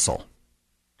pencil.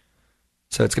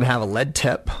 So it's going to have a lead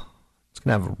tip. It's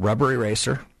going to have a rubber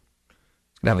eraser.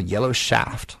 It's going to have a yellow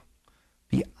shaft.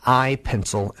 The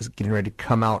iPencil is getting ready to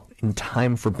come out in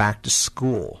time for back to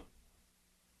school.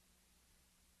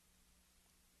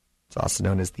 It's also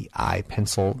known as the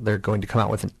iPencil. They're going to come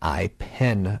out with an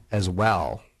iPen as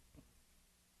well.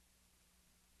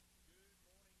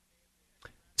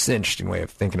 It's an interesting way of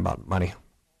thinking about money.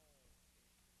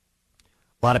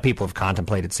 A lot of people have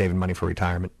contemplated saving money for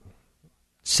retirement.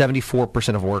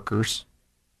 74% of workers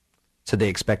said they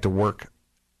expect to work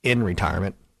in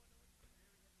retirement.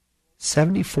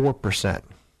 74%.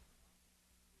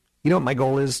 You know what my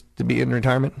goal is to be in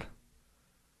retirement?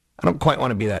 I don't quite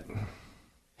want to be that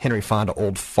Henry Fonda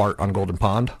old fart on Golden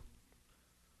Pond.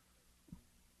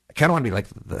 I kind of want to be like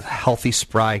the healthy,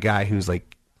 spry guy who's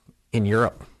like in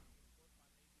Europe,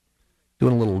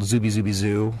 doing a little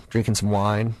zoo, drinking some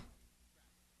wine,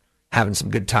 having some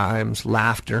good times,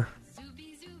 laughter.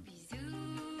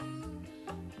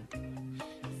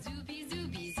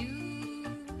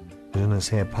 Je ne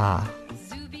sais pas.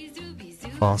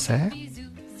 Français?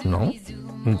 Non?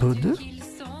 Un peu de?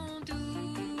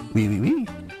 Oui, oui, oui.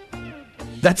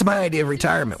 That's my idea of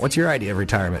retirement. What's your idea of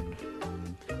retirement?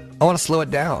 I want to slow it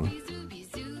down.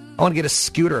 I want to get a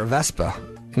scooter, a Vespa,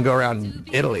 and go around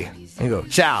Italy and go,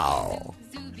 ciao,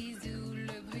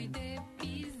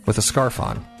 with a scarf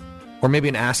on. Or maybe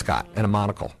an ascot and a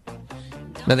monocle.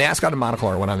 Now, the ascot and monocle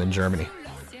are when I'm in Germany,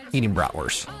 eating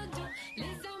bratwurst.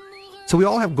 So we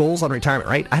all have goals on retirement,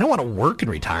 right? I don't want to work in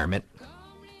retirement.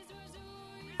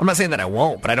 I'm not saying that I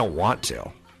won't, but I don't want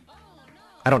to.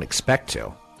 I don't expect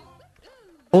to.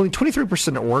 Only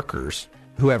 23% of workers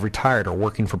who have retired are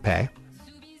working for pay.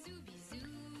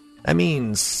 That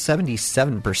means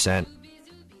 77%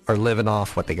 are living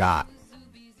off what they got.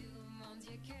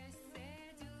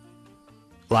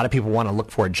 A lot of people want to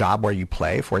look for a job where you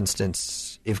play. For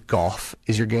instance, if golf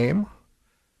is your game,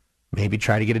 maybe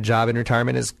try to get a job in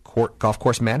retirement as golf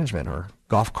course management or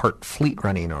golf cart fleet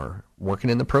running or working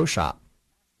in the pro shop.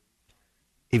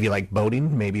 If you like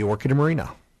boating, maybe you work at a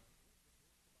marina.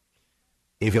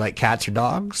 If you like cats or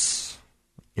dogs,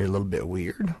 you're a little bit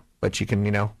weird, but you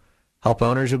can, help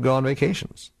owners who go on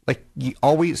vacations. Like, you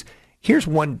always, here's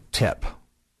one tip.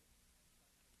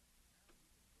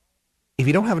 If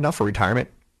you don't have enough for retirement,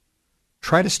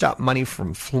 try to stop money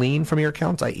from fleeing from your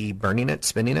accounts, i.e. burning it,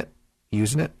 spending it,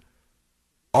 using it.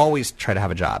 Always try to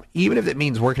have a job, even if it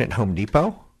means working at Home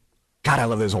Depot. God, I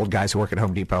love those old guys who work at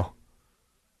Home Depot.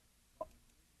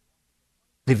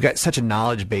 They've got such a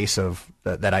knowledge base of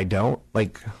that I don't.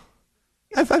 Like,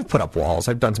 I've put up walls.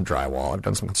 I've done some drywall. I've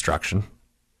done some construction.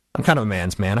 I'm kind of a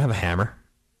man's man. I have a hammer.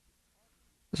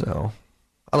 So,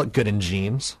 I look good in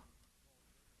jeans.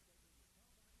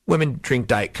 Women drink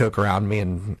Diet Coke around me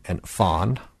and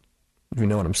fawn, if you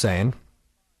know what I'm saying.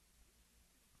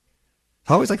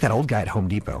 I always like that old guy at Home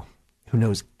Depot who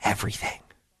knows everything.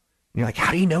 And you're like,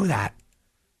 how do you know that?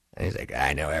 And he's like,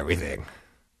 I know everything.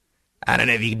 I don't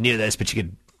know if you knew this, but you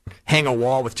could hang a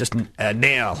wall with just a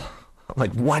nail. I'm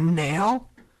like, one nail?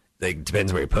 Like,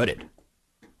 depends where you put it.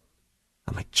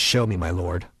 I'm like, show me, my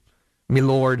lord. Me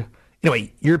lord.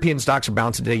 Anyway, European stocks are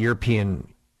bouncing today.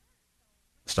 European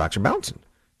stocks are bouncing.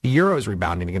 The euro is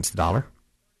rebounding against the dollar.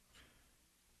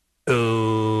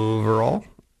 Overall,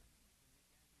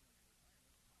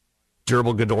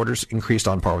 durable good orders increased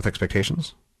on par with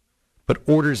expectations. But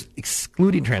orders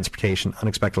excluding transportation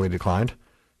unexpectedly declined.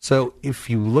 So if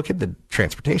you look at the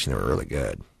transportation, they were really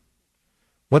good.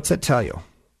 What's that tell you?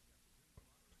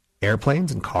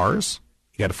 Airplanes and cars?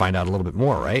 You got to find out a little bit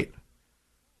more, right?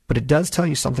 But it does tell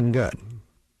you something good.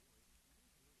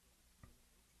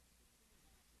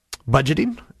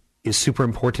 Budgeting is super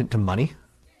important to money.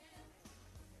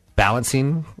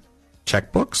 Balancing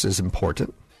checkbooks is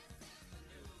important.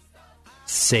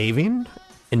 Saving,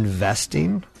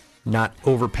 investing, not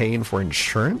overpaying for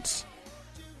insurance.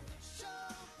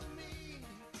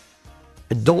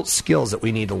 Adult skills that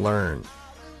we need to learn.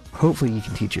 Hopefully you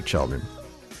can teach your children.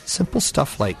 Simple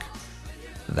stuff like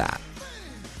that.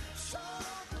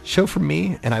 Show for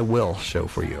me, and I will show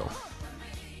for you.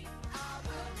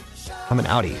 I'm an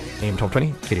Audi, AM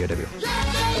 1220, KDOW.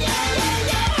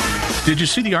 Did you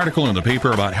see the article in the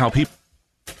paper about how people...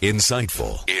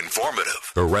 Insightful,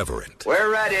 informative, irreverent.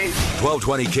 We're ready.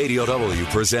 1220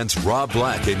 KDOW presents Rob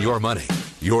Black and Your Money.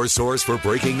 Your source for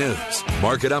breaking news,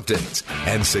 market updates,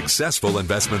 and successful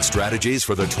investment strategies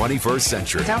for the 21st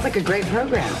century. Sounds like a great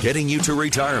program. Getting you to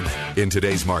retirement in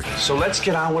today's market. So let's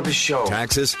get on with the show.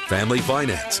 Taxes, family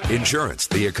finance, insurance,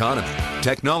 the economy,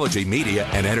 technology, media,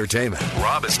 and entertainment.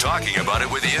 Rob is talking about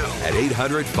it with you at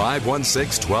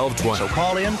 800-516-1220. So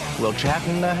call in, we'll chat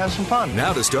and have some fun.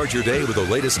 Now to start your day with the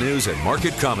latest news and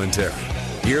market commentary.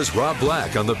 Here's Rob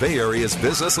Black on the Bay Area's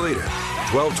business leader,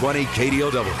 1220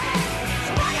 KDOW.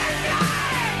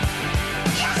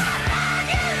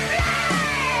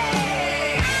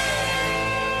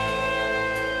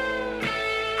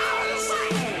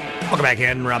 Welcome back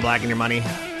in, Rob Black and Your Money.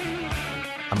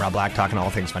 I'm Rob Black, talking all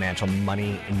things financial,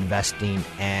 money, investing,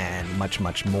 and much,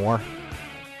 much more.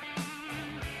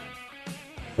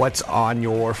 What's on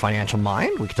your financial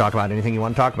mind? We can talk about anything you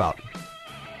want to talk about.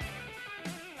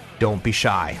 Don't be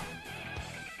shy.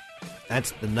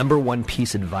 That's the number one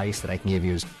piece of advice that I can give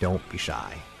you is don't be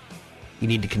shy. You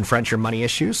need to confront your money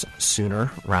issues sooner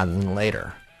rather than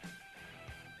later.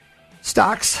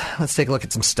 Stocks. Let's take a look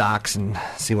at some stocks and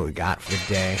see what we got for the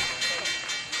day.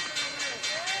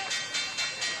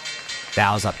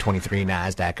 Dow's up 23,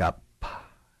 NASDAQ up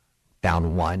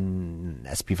down 1,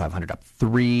 S&P 500 up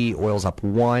 3, oil's up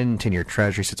 1, 10-year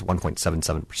Treasury sits at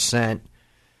 1.77%.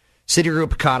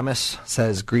 Citigroup economist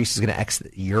says Greece is going to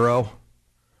exit the euro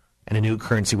and a new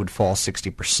currency would fall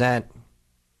 60%.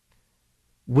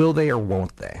 Will they or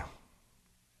won't they?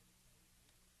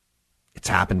 It's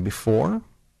happened before.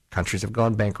 Countries have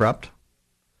gone bankrupt.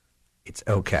 It's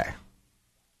okay.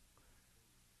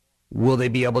 Will they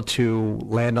be able to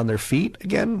land on their feet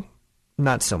again?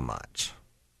 Not so much.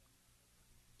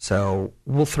 So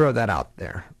we'll throw that out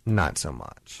there. Not so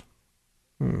much.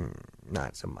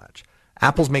 Not so much.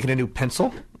 Apple's making a new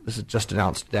pencil. This is just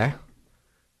announced today.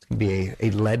 It's going to be a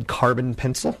lead carbon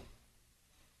pencil.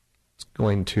 It's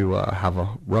going to have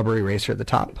a rubber eraser at the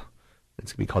top.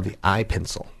 It's going to be called the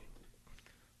iPencil.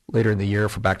 Later in the year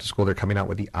for back to school, they're coming out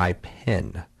with the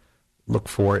iPen. Look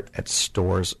for it at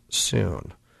stores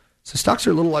soon. So stocks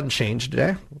are a little unchanged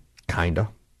today. Kinda.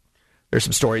 There's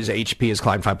some stories. HP has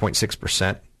climbed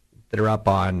 5.6%. That are up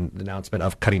on the announcement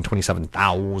of cutting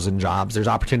 27,000 jobs. There's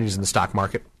opportunities in the stock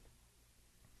market.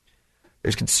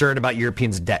 There's concern about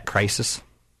Europeans' debt crisis.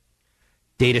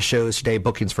 Data shows today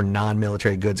bookings for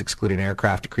non-military goods, excluding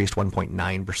aircraft, decreased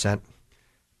 1.9%.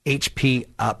 HP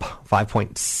up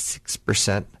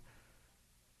 5.6%.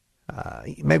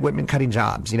 Meg Whitman cutting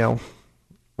jobs,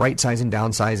 right-sizing,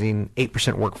 downsizing,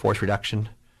 8% workforce reduction.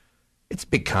 It's a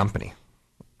big company.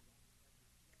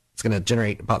 It's going to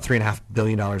generate about $3.5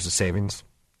 billion of savings.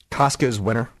 Costco's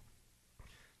winner.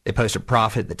 They posted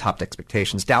profit that topped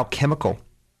expectations. Dow Chemical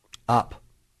up.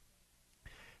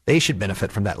 They should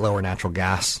benefit from that lower natural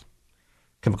gas.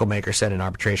 Chemical maker said an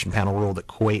arbitration panel ruled that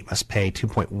Kuwait must pay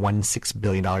 $2.16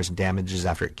 billion in damages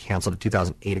after it canceled a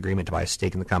 2008 agreement to buy a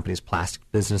stake in the company's plastic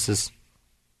businesses.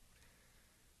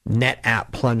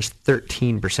 NetApp plunged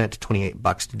 13% to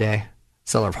 $28 today.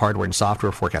 Seller of hardware and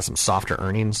software forecasts some softer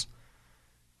earnings.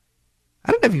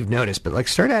 I don't know if you've noticed, but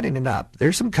start adding it up.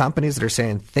 There's some companies that are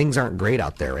saying things aren't great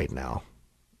out there right now.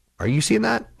 Are you seeing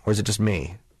that? Or is it just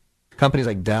me? Companies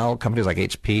like Dell, companies like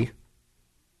HP.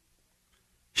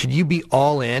 Should you be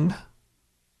all in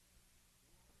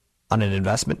on an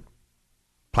investment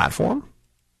platform?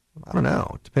 I don't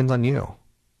know. It depends on you.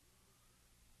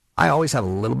 I always have a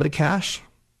little bit of cash.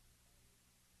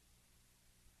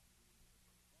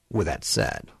 With that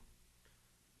said,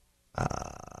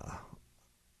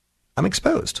 I'm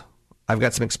exposed. I've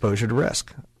got some exposure to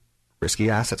risk. Risky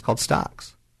assets called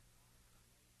stocks.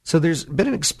 So there's been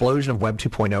an explosion of Web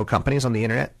 2.0 companies on the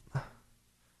internet.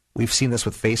 We've seen this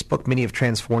with Facebook. Many have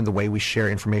transformed the way we share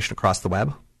information across the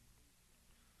web.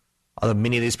 Although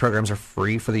many of these programs are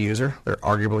free for the user, they're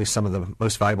arguably some of the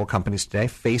most valuable companies today.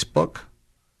 Facebook,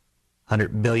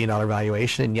 $100 billion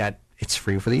valuation, and yet it's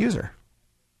free for the user.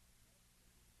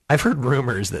 I've heard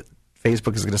rumors that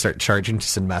Facebook is going to start charging to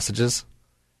send messages.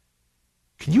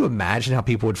 Can you imagine how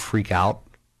people would freak out?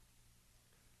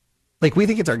 We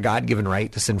think it's our God-given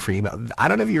right to send free email. I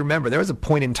don't know if you remember, there was a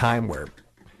point in time where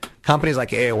companies like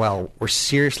AOL were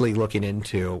seriously looking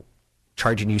into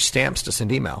charging you stamps to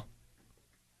send email.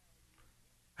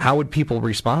 How would people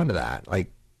respond to that?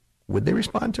 Would they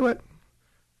respond to it?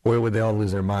 Or would they all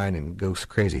lose their mind and go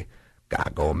crazy?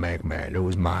 God go make me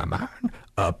lose my mind.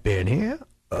 Up in here,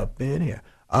 up in here.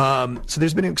 So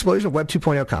there's been an explosion of Web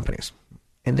 2.0 companies.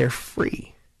 And they're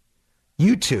free.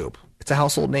 YouTube, it's a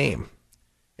household name.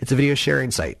 It's a video sharing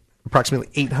site. Approximately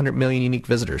 800 million unique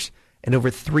visitors. And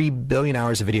over 3 billion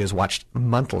hours of videos watched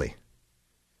monthly.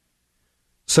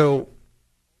 So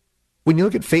when you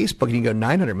look at Facebook and you go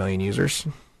 900 million users,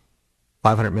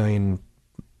 500 million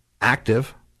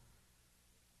active,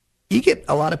 you get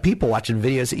a lot of people watching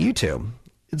videos at YouTube.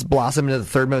 It's blossomed into the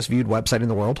third most viewed website in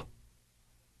the world.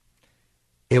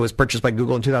 It was purchased by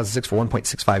Google in 2006 for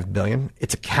 $1.65 billion.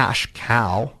 It's a cash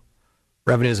cow.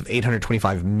 Revenues of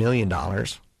 $825 million.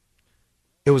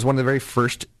 It was one of the very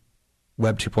first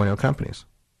Web 2.0 companies.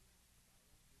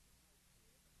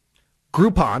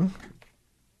 Groupon.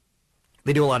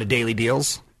 They do a lot of daily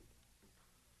deals.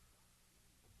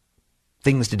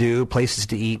 Things to do, places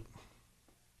to eat.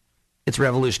 It's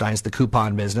revolutionized the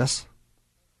coupon business.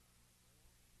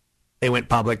 They went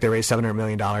public. They raised $700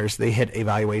 million. They hit a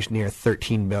valuation near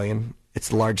 $13 billion. It's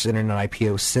the largest internet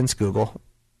IPO since Google,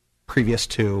 previous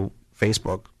to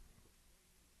Facebook.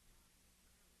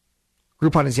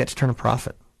 Groupon is yet to turn a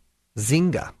profit.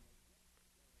 Zynga.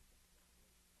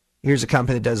 Here's a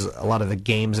company that does a lot of the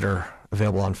games that are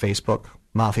available on Facebook.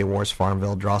 Mafia Wars,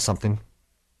 Farmville, Draw Something.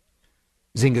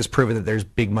 Zynga's proven that there's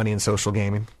big money in social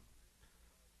gaming.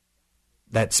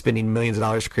 That spending millions of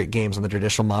dollars to create games on the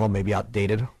traditional model may be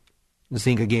outdated. The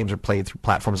Zynga games are played through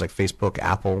platforms like Facebook,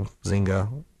 Apple,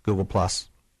 Zynga, Google+.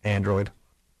 Android.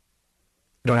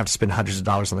 You don't have to spend hundreds of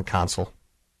dollars on the console.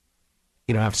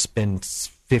 You don't have to spend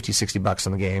 $50-$60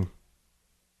 on the game.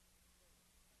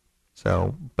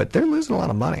 So, but they're losing a lot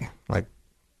of money. Like,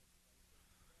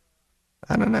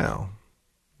 I don't know.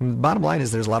 And the bottom line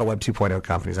is there's a lot of Web 2.0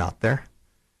 companies out there.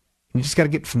 You just got to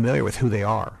get familiar with who they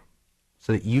are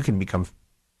so that you can become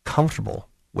comfortable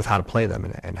with how to play them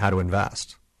and how to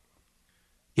invest.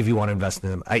 If you want to invest in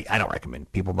them, I don't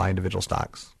recommend people buy individual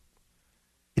stocks.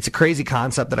 It's a crazy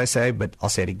concept that I say, but I'll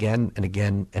say it again and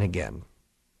again and again.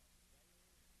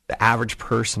 The average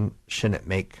person shouldn't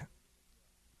make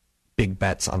big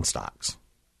bets on stocks.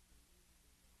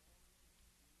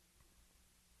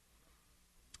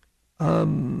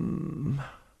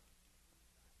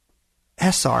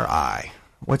 SRI,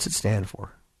 what's it stand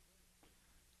for?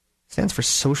 It stands for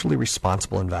socially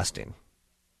responsible investing.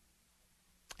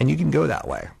 And you can go that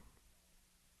way.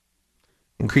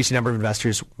 Increasing number of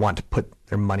investors want to put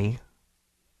their money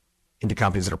into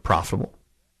companies that are profitable,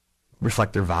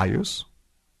 reflect their values,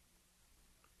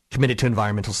 committed to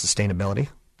environmental sustainability,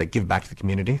 that give back to the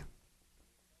community.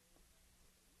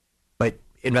 But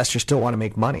investors still want to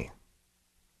make money.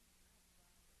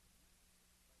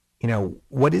 You know,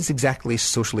 what is exactly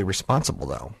socially responsible,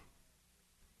 though?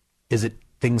 Is it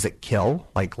things that kill,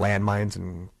 like landmines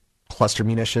and cluster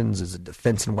munitions? Is it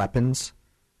defense and weapons?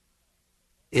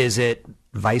 Is it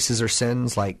vices or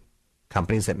sins, like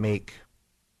companies that make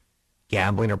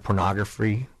gambling or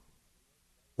pornography,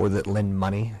 or that lend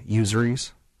money,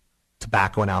 usuries,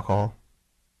 tobacco and alcohol?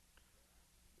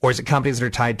 Or is it companies that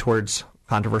are tied towards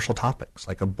controversial topics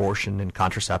like abortion and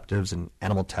contraceptives and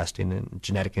animal testing and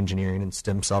genetic engineering and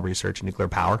stem cell research and nuclear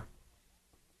power?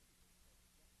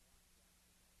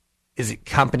 Is it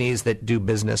companies that do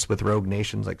business with rogue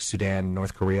nations like Sudan,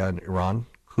 North Korea, and Iran,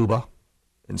 Cuba,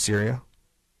 and Syria?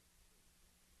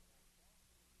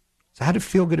 So how do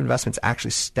feel-good investments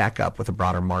actually stack up with a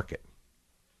broader market?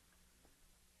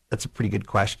 That's a pretty good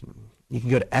question. You can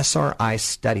go to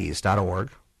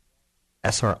sristudies.org,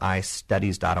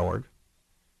 sristudies.org,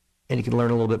 and you can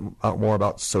learn a little bit more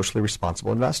about socially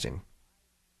responsible investing.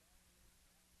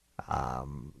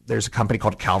 There's a company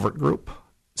called Calvert Group,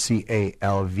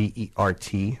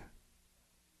 CALVERT,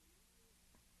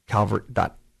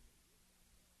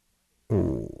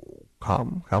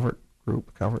 Calvert.com, Calvert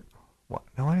Group, Calvert. What?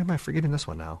 Now, why am I forgetting this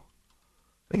one now?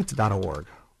 I think it's .org.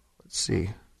 Let's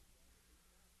see.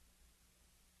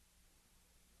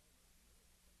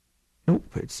 Nope,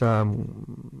 it's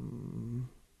Calvert.com.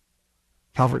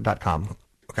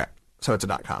 Okay, so it's a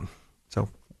 .com. So,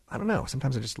 I don't know.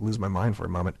 Sometimes I just lose my mind for a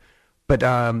moment. But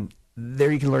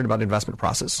there you can learn about investment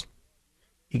process.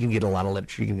 You can get a lot of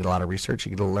literature. You can get a lot of research.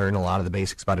 You can learn a lot of the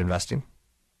basics about investing.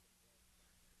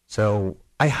 So,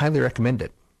 I highly recommend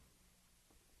it.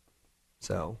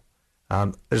 So,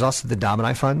 there's also the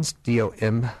Domini funds,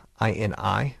 DOMINI,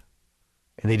 and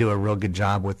they do a real good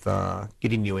job with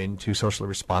getting you into socially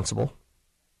responsible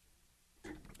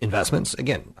investments.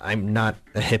 Again, I'm not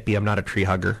a hippie. I'm not a tree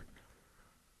hugger.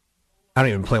 I don't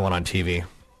even play one on TV.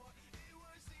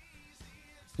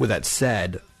 With that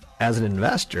said, as an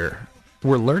investor,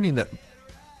 we're learning that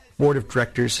board of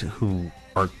directors who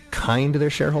are kind to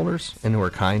their shareholders and who are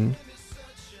kind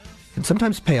can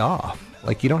sometimes pay off.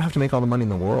 Like, you don't have to make all the money in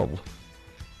the world.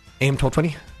 AM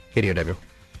 1220, KDOW.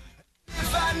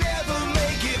 If I never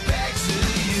make it back to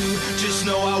you, just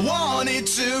know I wanted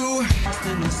to.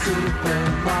 In the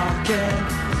supermarket,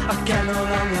 I can no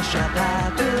longer shop, I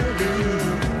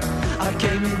believe. I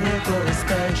came in here for a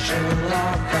special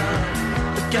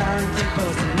offer, the guaranteed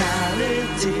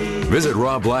personality. Visit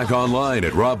Rob Black online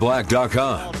at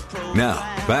robblack.com. Now,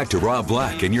 back to Rob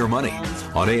Black and Your Money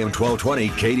on AM 1220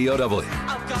 KDOW.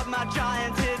 I've got my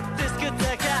giant hit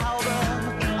discotheque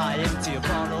album. I empty a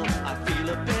bottle, I feel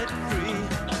a bit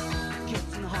free.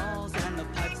 Kids in the halls and the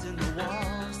pipes in the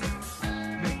walls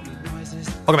make me noises.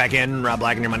 Welcome back in. Rob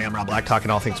Black and Your Money. I'm Rob Black, talking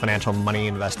all things financial, money,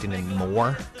 investing, and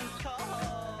more.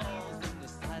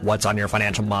 What's on your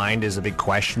financial mind is a big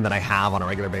question that I have on a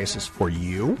regular basis for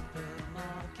you.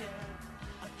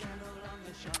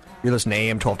 You're listening to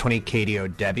AM 1220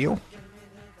 KDOW.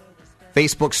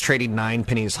 Facebook's trading 9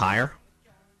 pennies higher.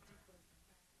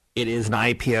 It is an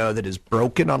IPO that is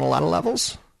broken on a lot of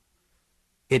levels.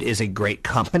 It is a great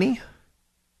company.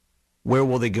 Where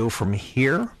will they go from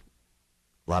here? A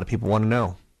lot of people want to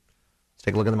know. Let's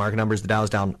take a look at the market numbers. The Dow's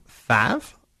down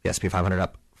 5. The S&P 500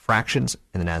 up fractions.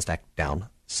 And the NASDAQ down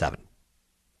 7.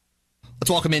 Let's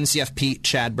welcome in CFP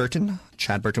Chad Burton.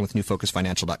 Chad Burton with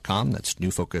NewFocusFinancial.com. That's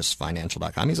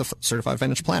NewFocusFinancial.com. He's a certified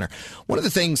financial planner. One of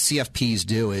the things CFPs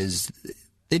do is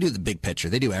they do the big picture.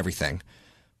 They do everything.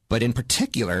 But in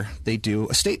particular, they do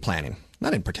estate planning.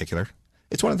 not in particular.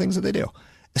 It's one of the things that they do.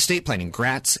 Estate planning,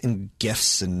 grats and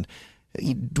gifts, and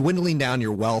dwindling down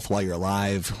your wealth while you're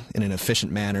alive in an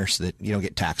efficient manner so that you don't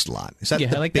get taxed a lot. Is that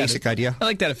the basic idea? I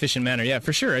like that efficient manner. Yeah,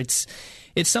 for sure. It's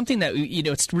something that,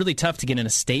 it's really tough to get an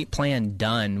estate plan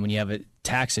done when you have a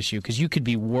tax issue, because you could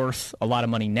be worth a lot of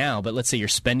money now, but let's say you're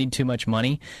spending too much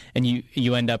money and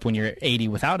you end up when you're 80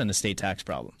 without an estate tax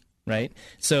problem, right?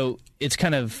 So it's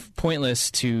kind of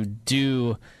pointless to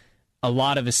do a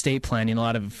lot of estate planning, a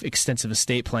lot of extensive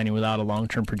estate planning without a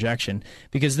long-term projection,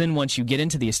 because then once you get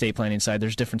into the estate planning side,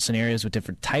 there's different scenarios with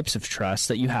different types of trusts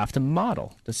that you have to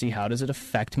model to see how does it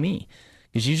affect me.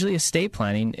 Because usually estate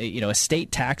planning,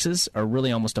 estate taxes are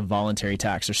really almost a voluntary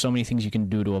tax. There's so many things you can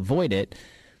do to avoid it,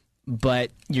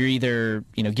 but you're either,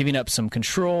 giving up some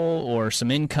control or some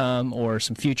income or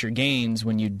some future gains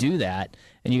when you do that,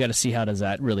 and you got to see how does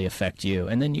that really affect you.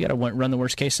 And then you got to run the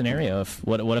worst case scenario.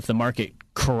 What if the market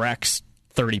corrects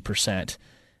 30%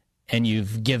 and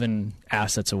you've given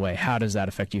assets away? How does that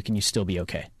affect you? Can you still be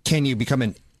okay? Can you become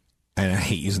and I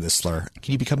hate using this slur,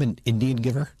 can you become an Indian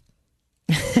giver?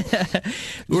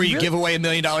 Where you give away $1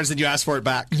 million and you ask for it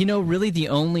back? Really the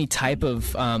only type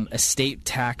of estate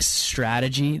tax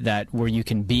strategy where you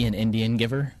can be an Indian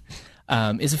giver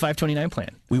is a 529 plan.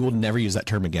 We will never use that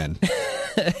term again.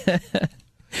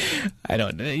 I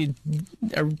don't know.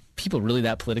 Are people really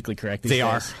that politically correct these days? They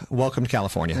are. Welcome to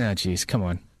California. Oh, geez. Come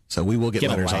on. So we will get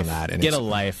letters on that. And get a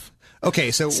life.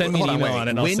 Okay, so send me an email on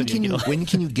it. When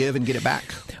can you give and get it back?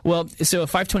 Well, so a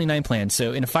 529 plan.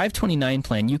 So in a 529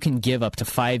 plan, you can give up to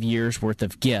 5 years worth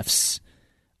of gifts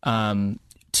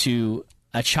to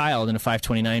a child in a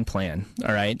 529 plan.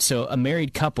 All right. So a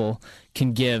married couple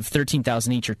can give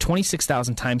 $13,000 each, or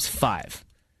 $26,000 times 5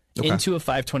 into a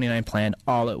 529 plan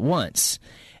all at once.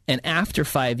 And after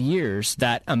 5 years,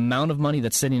 that amount of money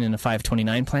that's sitting in a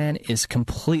 529 plan is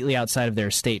completely outside of their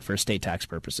estate for estate tax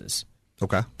purposes.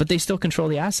 Okay. But they still control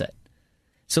the asset.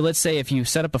 So let's say if you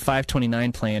set up a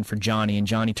 529 plan for Johnny and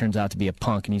Johnny turns out to be a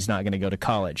punk and he's not going to go to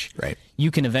college, right? You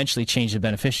can eventually change the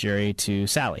beneficiary to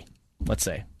Sally, let's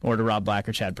say, or to Rob Black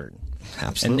or Chad Burton.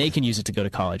 Absolutely. And they can use it to go to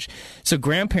college. So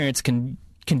grandparents can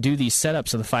do these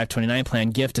setups of the 529 plan,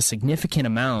 gift a significant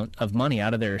amount of money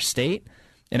out of their estate,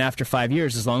 and after 5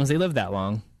 years, as long as they live that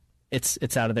long,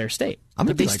 it's out of their estate.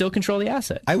 But they still control the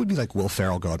asset. I would be like Will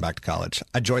Ferrell going back to college.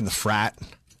 I'd join the frat.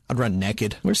 I'd run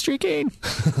naked. We're streaking.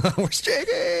 We're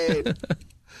streaking.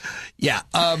 Yeah.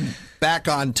 Back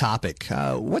on topic.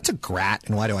 What's a grat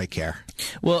and why do I care?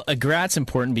 Well, a grat's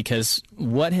important because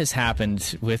what has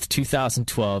happened with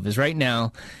 2012 is right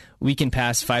now we can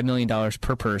pass $5 million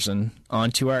per person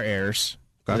onto our heirs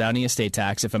without any estate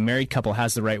tax. If a married couple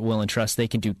has the right will and trust, they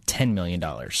can do $10 million.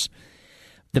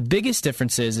 The biggest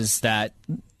difference is that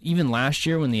even last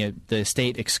year when the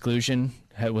estate exclusion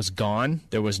was gone,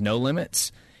 there was no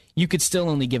limits. You could still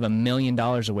only give $1 million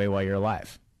away while you're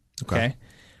alive. Okay.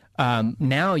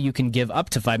 Now you can give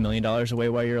up to $5 million away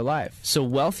while you're alive. So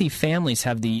wealthy families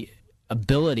have the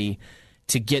ability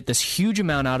to get this huge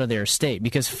amount out of their estate,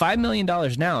 because $5 million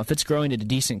now, if it's growing at a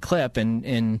decent clip,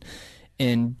 and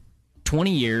in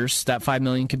 20 years, that $5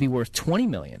 million could be worth $20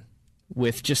 million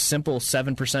with just simple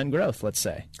 7% growth, let's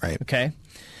say. Right. Okay.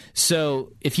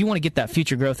 So if you want to get that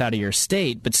future growth out of your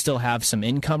estate but still have some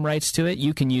income rights to it,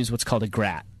 you can use what's called a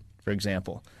GRAT, for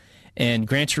example. And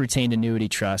grant your retained annuity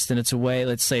trust. And it's a way,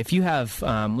 let's say, if you have,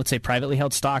 let's say, privately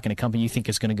held stock in a company you think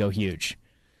is going to go huge,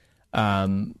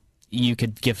 you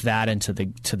could gift that into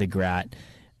the GRAT.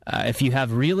 If you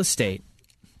have real estate,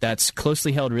 that's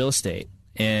closely held real estate,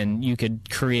 and you could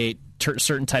create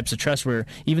certain types of trusts where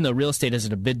even though real estate is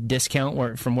at a big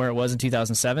discount from where it was in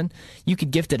 2007, you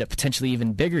could gift it a potentially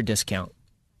even bigger discount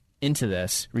into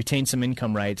this, retain some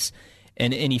income rights,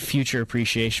 and any future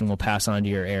appreciation will pass on to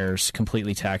your heirs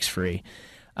completely tax-free.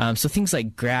 So things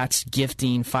like GRATs,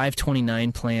 gifting,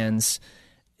 529 plans,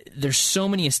 there's so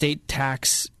many estate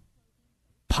tax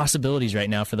possibilities right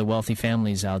now for the wealthy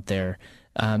families out there.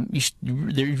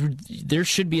 There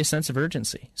should be a sense of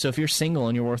urgency. So if you're single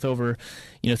and you're worth over,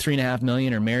 $3.5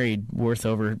 million, or married worth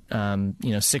over,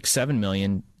 $6-7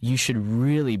 million, you should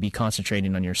really be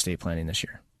concentrating on your estate planning this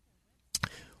year.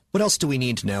 What else do we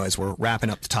need to know as we're wrapping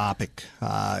up the topic?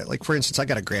 Like, for instance, I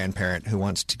got a grandparent who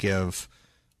wants to give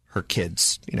her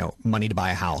kids, money to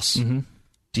buy a house. Mm-hmm.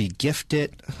 Do you gift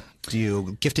it? Do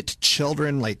you gift it to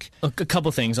children? Like a couple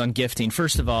things on gifting.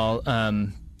 First of all, if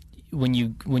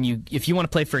you want to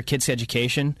play for a kid's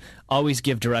education, always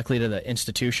give directly to the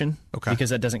institution. Okay.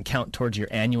 Because that doesn't count towards your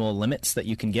annual limits that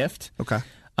you can gift. Okay.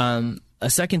 A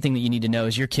second thing that you need to know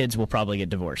is your kids will probably get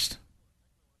divorced.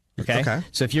 Okay. Okay.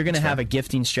 So if you're going to have a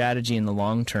gifting strategy in the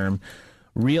long term,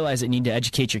 realize that you need to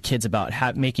educate your kids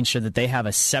about making sure that they have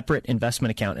a separate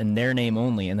investment account in their name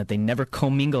only, and that they never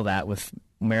commingle that with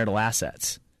marital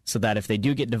assets, so that if they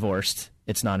do get divorced,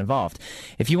 it's not involved.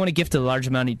 If you want to gift a large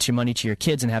amount of money to your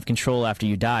kids and have control after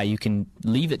you die, you can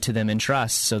leave it to them in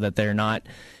trust so that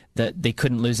that they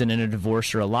couldn't lose it in a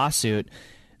divorce or a lawsuit.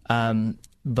 And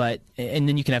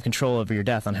then you can have control over your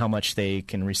death on how much they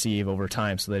can receive over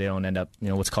time, so that they don't end up,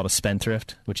 what's called a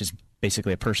spendthrift, which is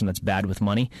basically a person that's bad with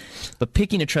money. But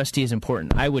picking a trustee is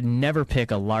important. I would never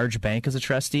pick a large bank as a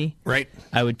trustee. Right.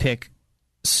 I would pick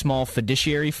small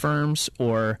fiduciary firms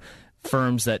or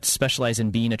firms that specialize in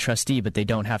being a trustee, but they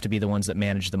don't have to be the ones that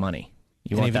manage the money.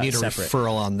 You want that separate. If you need a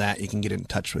referral on that, you can get in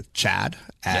touch with Chad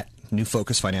at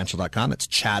newfocusfinancial.com. It's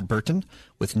Chad Burton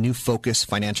with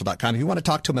newfocusfinancial.com. If you want to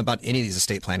talk to him about any of these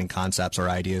estate planning concepts or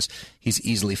ideas, he's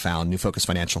easily found,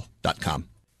 newfocusfinancial.com.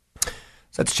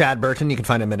 So that's Chad Burton. You can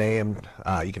find him at AM.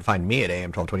 You can find me at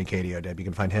AM 1220 KDOW. You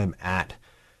can find him at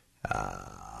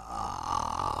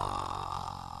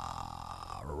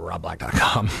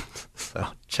robblack.com. So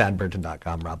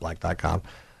chadburton.com, robblack.com.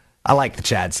 I like the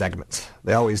Chad segments.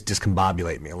 They always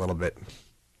discombobulate me a little bit.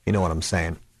 You know what I'm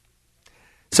saying.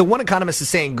 So one economist is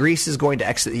saying Greece is going to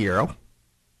exit the euro.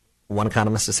 One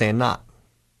economist is saying not.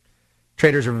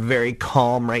 Traders are very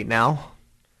calm right now.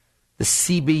 The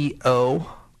CBO,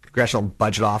 Congressional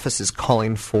Budget Office, is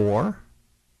calling for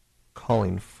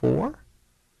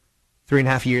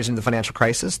 3.5 years into the financial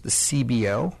crisis. The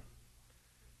CBO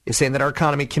is saying that our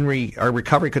economy our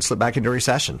recovery could slip back into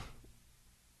recession.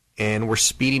 And we're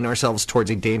speeding ourselves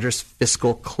towards a dangerous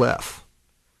fiscal cliff.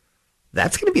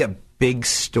 That's going to be a big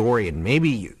story. And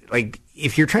maybe,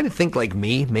 if you're trying to think like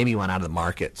me, maybe you want out of the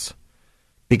markets.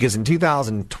 Because in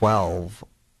 2012,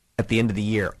 at the end of the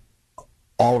year,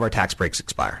 all of our tax breaks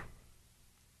expire.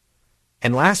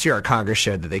 And last year, our Congress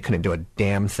showed that they couldn't do a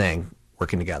damn thing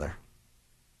working together.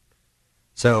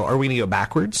 So are we going to go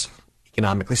backwards,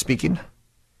 economically speaking?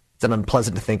 It's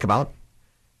unpleasant to think about.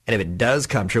 And if it does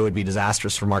come true, it would be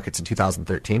disastrous for markets in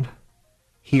 2013,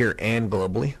 here and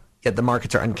globally. Yet the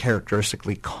markets are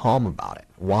uncharacteristically calm about it.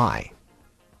 Why?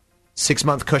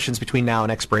 6-month cushions between now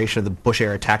and expiration of the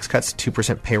Bush-era tax cuts,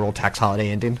 2% payroll tax holiday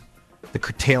ending, the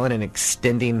curtailing and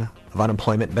extending of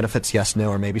unemployment benefits, yes, no,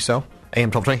 or maybe so.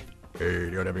 AM 1220.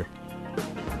 KDOW.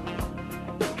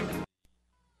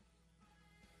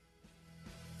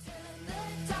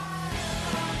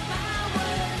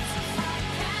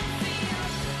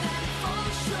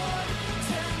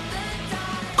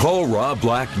 Call Rob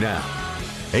Black now.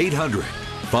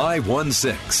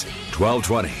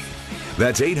 800-516-1220.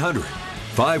 That's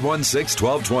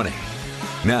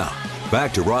 800-516-1220. Now,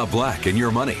 back to Rob Black and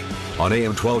Your Money on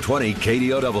AM 1220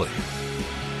 KDOW.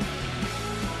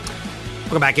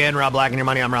 Welcome back in, Rob Black and Your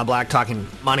Money. I'm Rob Black, talking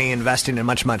money, investing, and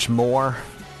much, much more.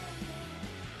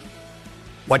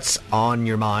 What's on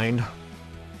your mind?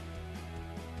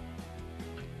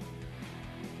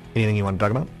 Anything you want to talk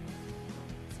about?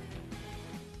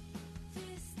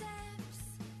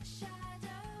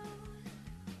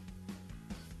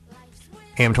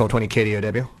 AM 1220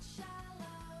 KDOW.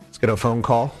 Let's go to a phone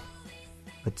call.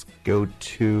 Let's go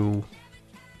to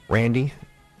Randy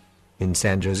in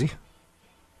San Jose. Hey,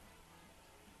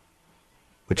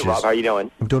 Rob, how are you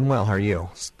doing? I'm doing well. How are you?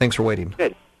 Thanks for waiting.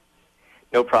 Good.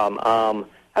 No problem. I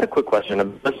had a quick question.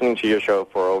 I've been listening to your show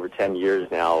for over 10 years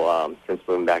now, since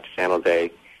moving back to San Jose.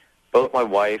 Both my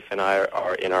wife and I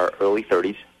are in our early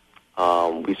 30s.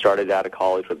 We started out of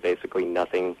college with basically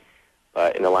nothing.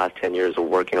 But in the last 10 years of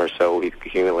working or so, we've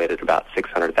accumulated about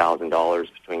 $600,000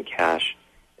 between cash,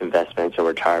 investments, and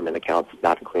retirement accounts,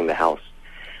 not including the house.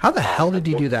 How the hell did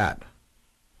you do that?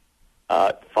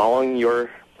 Following your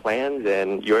plans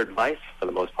and your advice, for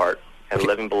the most part, and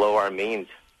living below our means.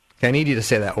 Okay, I need you to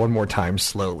say that one more time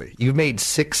slowly. You've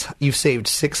saved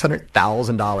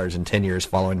 $600,000 in 10 years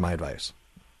following my advice.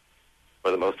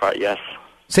 For the most part, yes.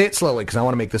 Say it slowly, because I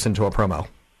want to make this into a promo.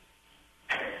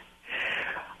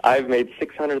 I've made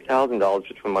 $600,000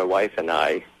 between my wife and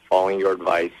I, following your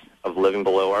advice of living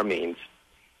below our means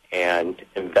and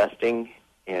investing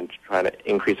and trying to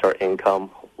increase our income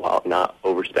while not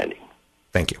overspending.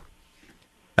 Thank you.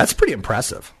 That's pretty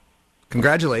impressive.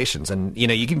 Congratulations. And,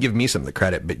 you can give me some of the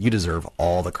credit, but you deserve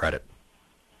all the credit.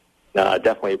 No, I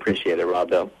definitely appreciate it,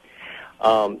 Rob, though.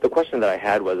 The question that I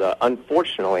had was,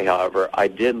 unfortunately, however, I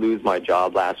did lose my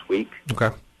job last week.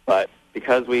 Okay. But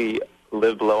because we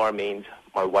live below our means,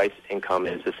 my wife's income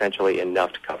is essentially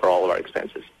enough to cover all of our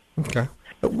expenses. Okay.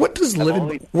 But what does living...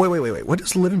 Wait. What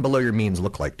does living below your means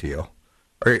look like to you?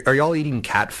 Are y'all eating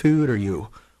cat food? Are you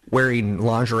wearing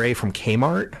lingerie from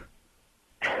Kmart?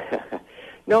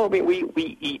 No, I mean,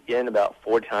 we eat in about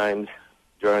 4 times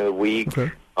during the week,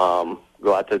 go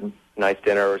out to a nice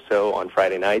dinner or so on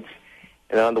Friday nights,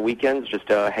 and then on the weekends, just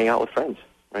hang out with friends,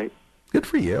 right? Good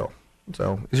for you.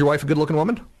 So, is your wife a good-looking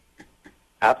woman?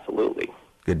 Absolutely.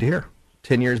 Good to hear.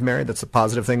 10 years married, that's a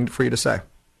positive thing for you to say.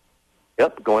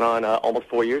 Yep, going on almost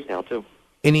 4 years now, too.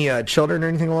 Any children or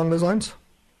anything along those lines?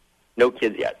 No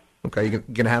kids yet. Okay, you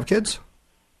going to have kids?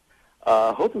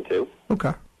 Hoping to.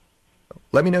 Okay.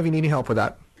 Let me know if you need any help with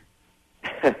that.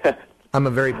 I'm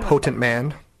a very potent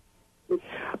man.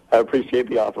 I appreciate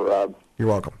the offer, Rob. You're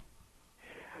welcome.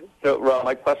 So, Rob,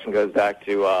 my question goes back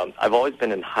to, I've always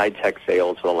been in high-tech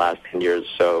sales for the last 10 years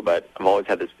or so, but I've always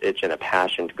had this itch and a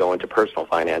passion to go into personal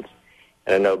finance.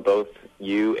 And I know both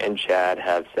you and Chad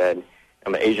have said,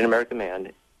 I'm an Asian American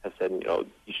man, have said, you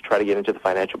should try to get into the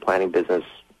financial planning business.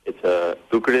 It's a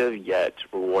lucrative yet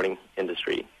rewarding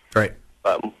industry. Right.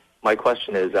 But my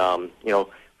question is,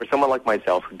 for someone like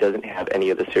myself who doesn't have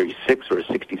any of the Series 6 or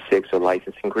 66 or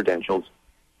licensing credentials,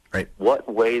 right, what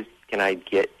ways can I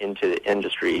get into the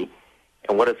industry,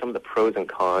 and what are some of the pros and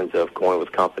cons of going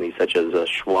with companies such as a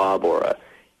Schwab or a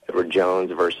Edward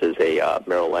Jones versus a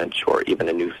Merrill Lynch or even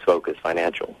a New Focus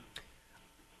Financial?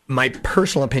 My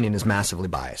personal opinion is massively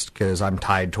biased because I'm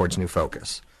tied towards New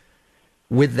Focus.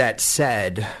 With that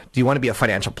said, do you want to be a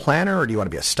financial planner, or do you want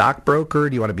to be a stockbroker?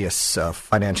 Do you want to be a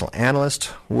financial analyst?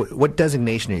 What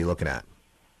designation are you looking at?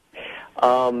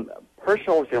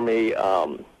 Personally for me,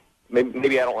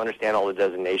 maybe I don't understand all the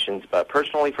designations, but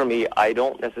personally for me, I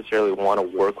don't necessarily want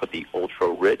to work with the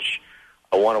ultra-rich.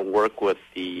 I want to work with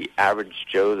the average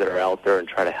Joes that are out there and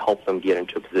try to help them get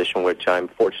into a position which I'm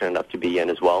fortunate enough to be in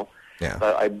as well. Yeah.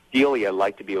 But ideally, I'd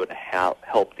like to be able to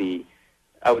help the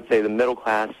middle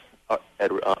class,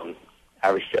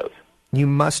 average Joes. You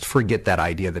must forget that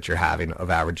idea that you're having of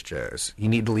average Joes. You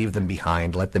need to leave them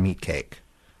behind. Let them eat cake.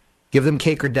 Give them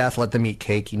cake or death. Let them eat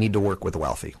cake. You need to work with the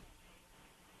wealthy.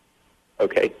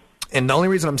 Okay. And the only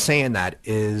reason I'm saying that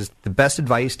is the best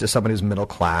advice to someone who's middle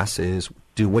class is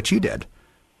do what you did.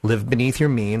 Live beneath your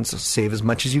means. Save as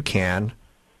much as you can.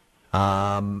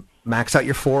 Max out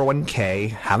your 401k.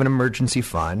 Have an emergency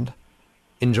fund.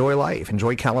 Enjoy life.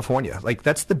 Enjoy California. Like,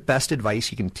 that's the best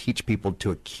advice you can teach people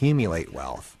to accumulate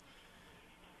wealth.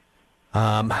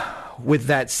 With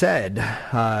that said,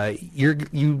 you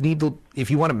need to,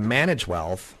 if you want to manage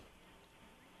wealth,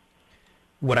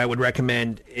 what I would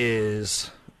recommend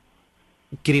is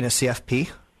getting a CFP.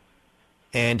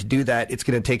 And to do that, it's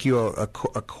going to take you a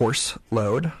course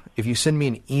load. If you send me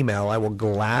an email, I will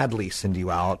gladly send you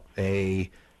out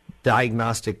a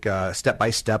diagnostic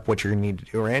step-by-step what you're going to need to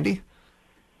do, Randy.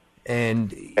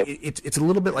 And it's a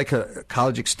little bit like a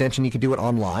college extension. You can do it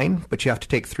online, but you have to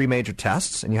take 3 major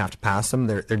tests, and you have to pass them.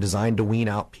 They're designed to wean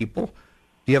out people.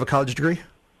 Do you have a college degree?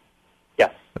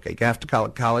 Yes. Okay, you have to call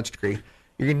it college degree.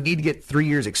 You're going to need to get 3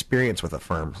 years experience with a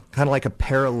firm. Kind of like a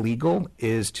paralegal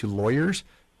is to lawyers.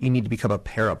 You need to become a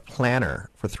paraplanner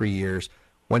for 3 years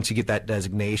once you get that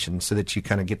designation, so that you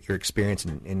kind of get your experience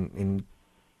and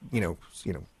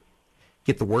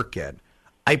get the work in.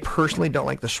 I personally don't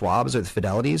like the Schwabs or the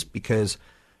Fidelities because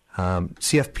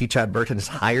CFP Chad Burton has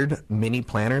hired many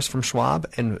planners from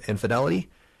Schwab and Fidelity,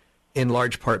 in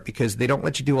large part because they don't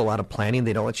let you do a lot of planning.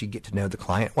 They don't let you get to know the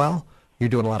client well. You're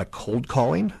doing a lot of cold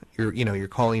calling. You're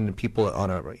calling people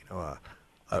on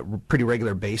a pretty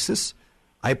regular basis.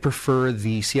 I prefer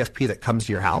the CFP that comes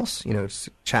to your house.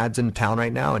 Chad's in town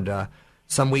right now, and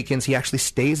some weekends he actually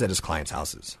stays at his clients'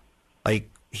 houses. Like,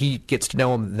 he gets to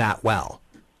know them that well.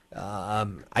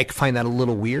 I find that a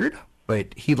little weird,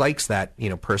 but he likes that,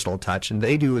 personal touch, and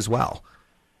they do as well.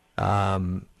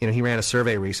 He ran a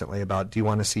survey recently about, do you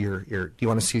want to see do you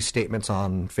want to see statements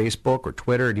on Facebook or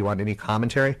Twitter? Or do you want any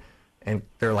commentary? And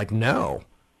they're like, no.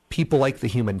 People like the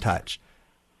human touch.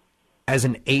 How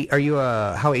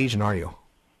Asian are you?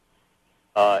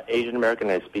 Asian American.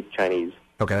 I speak Chinese.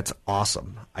 Okay, that's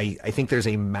awesome. I think there's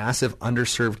a massive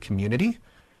underserved community.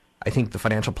 I think the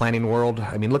financial planning world,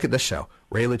 look at this show.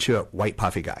 Ray Lachua, white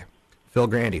puffy guy. Phil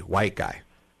Grandy, white guy.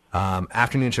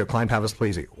 Afternoon show, Klein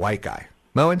Pavlis-Pleasy, white guy.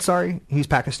 Mo Ansari, he's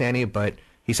Pakistani, but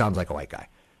he sounds like a white guy.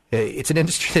 It's an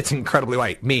industry that's incredibly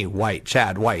white. Me, white.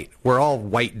 Chad, white. We're all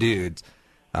white dudes.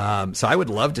 So I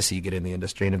would love to see you get in the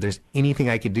industry, and if there's anything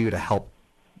I could do to help,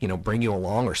 bring you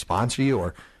along or sponsor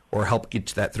you or help get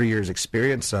to that 3 years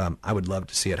experience, I would love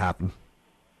to see it happen.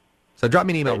 So drop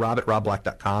me an email,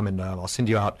 rob@robblack.com, and I'll send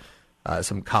you out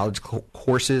some college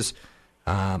courses.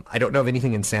 I don't know of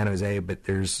anything in San Jose, but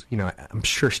there's, I'm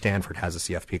sure Stanford has a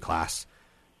CFP class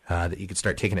that you could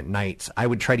start taking at nights. I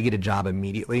would try to get a job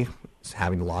immediately,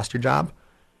 having lost your job,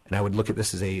 and I would look at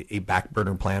this as a back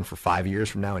burner plan for 5 years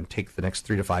from now and take the next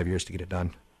 3 to 5 years to get it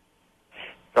done.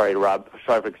 Sorry, Rob.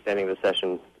 Sorry for extending the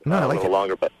session a little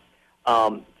longer. But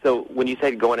so when you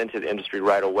said going into the industry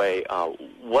right away,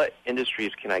 what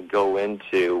industries can I go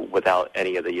into without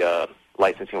any of the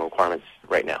licensing requirements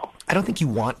right now? I don't think you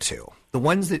want to. The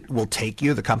ones that will take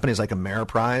you, the companies like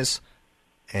Ameriprise,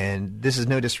 and this is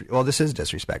this is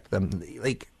disrespect.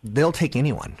 They'll take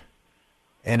anyone,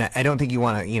 and I don't think you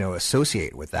want to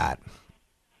associate with that.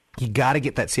 You got to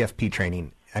get that CFP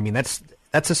training. I mean, that's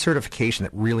a certification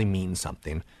that really means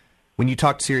something. When you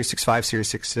talk Series 65, Series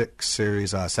 66,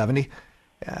 Series 70,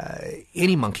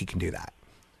 any monkey can do that.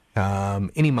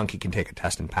 Any monkey can take a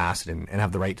test and pass it and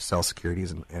have the right to sell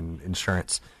securities and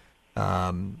insurance.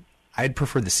 I'd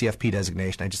prefer the CFP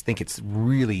designation. I just think it's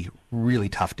really, really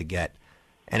tough to get.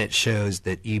 And it shows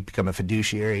that you become a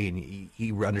fiduciary and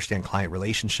you understand client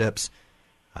relationships.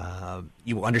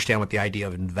 You understand what the idea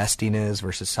of investing is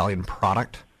versus selling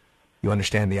product. You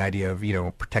understand the idea of,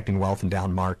 protecting wealth in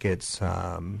down markets.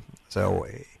 So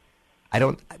I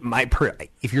don't,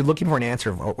 if you're looking for an answer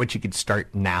of what you could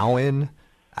start now in,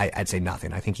 I'd say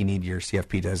nothing. I think you need your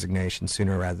CFP designation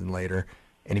sooner rather than later.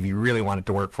 And if you really want it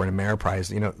to work for an Ameriprise,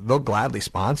 they'll gladly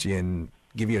sponsor you and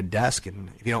give you a desk. And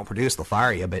if you don't produce, they'll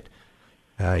fire you. But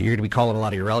you're going to be calling a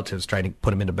lot of your relatives trying to put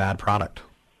them into bad product.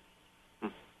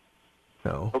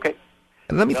 So okay.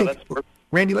 And let me think,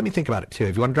 Randy. Let me think about it too.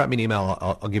 If you want to drop me an email,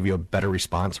 I'll give you a better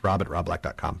response.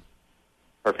 Rob@robblack.com.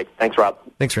 Perfect. Thanks, Rob.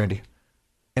 Thanks, Randy.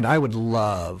 And I would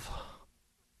love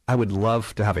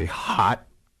to have a hot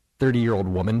 30-year-old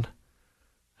woman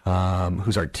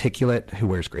who's articulate, who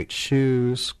wears great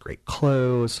shoes, great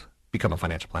clothes, become a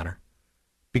financial planner.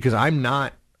 Because I'm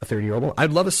not a 30-year-old.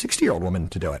 I'd love a 60-year-old woman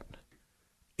to do it.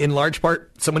 In large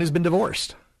part, someone who's been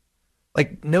divorced.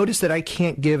 Like, notice that I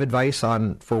can't give advice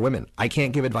for women. I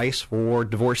can't give advice for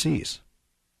divorcees.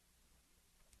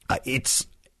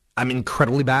 I'm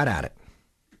incredibly bad at it.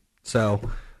 So,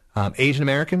 Asian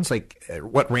Americans, like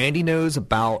what Randy knows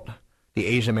about the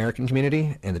Asian American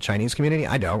community and the Chinese community,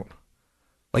 I don't.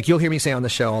 Like, you'll hear me say on the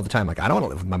show all the time, like, I don't want to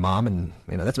live with my mom, and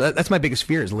that's my biggest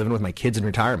fear is living with my kids in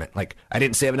retirement. Like, I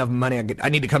didn't save enough money. I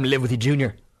need to come live with you,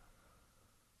 Junior.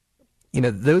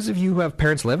 Those of you who have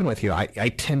parents living with you,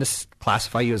 I tend to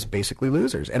classify you as basically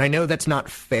losers. And I know that's not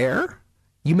fair.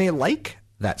 You may like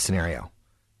that scenario.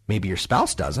 Maybe your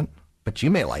spouse doesn't, but you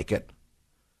may like it.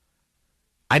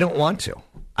 I don't want to.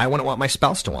 I wouldn't want my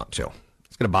spouse to want to.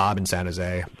 Let's go to Bob in San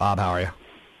Jose. Bob, how are you?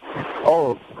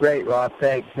 Oh, great, Rob.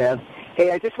 Thanks, man.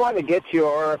 Hey, I just wanted to get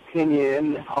your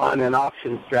opinion on an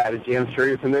option strategy. I'm sure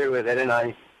you're familiar with it, and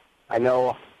I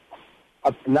know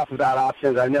enough about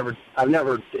options. I've never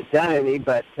done any,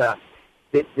 but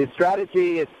the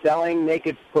strategy is selling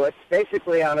naked puts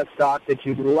basically on a stock that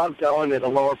you'd love to own at a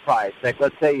lower price. Like,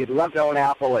 let's say you'd love to own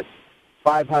Apple at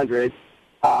 $500.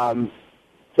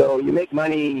 So you make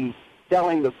money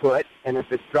selling the put, and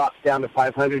if it drops down to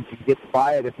 $500, you get to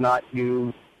buy it. If not,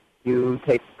 you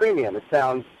take the premium. It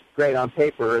sounds great on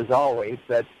paper, as always,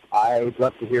 but I'd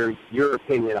love to hear your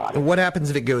opinion on it. What happens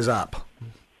if it goes up?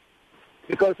 If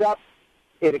it goes up,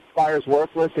 it expires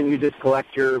worthless, and you just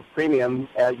collect your premium,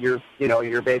 your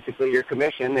basically your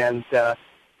commission, and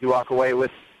you walk away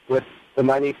with the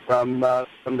money from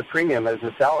the premium as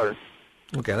a seller.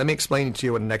 Okay, let me explain to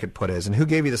you what a naked put is, and who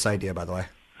gave you this idea, by the way?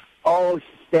 Oh,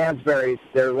 Stansberry's,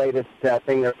 their latest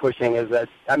thing they're pushing is that,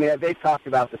 they've talked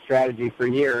about the strategy for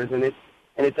years, and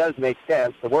it does make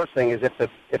sense. The worst thing is if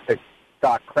the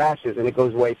stock crashes and it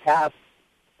goes way past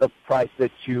the price that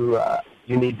you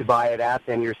need to buy it at,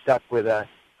 then you're stuck with a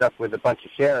bunch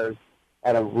of shares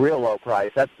at a real low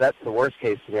price. That's the worst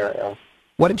case scenario.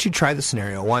 Why don't you try the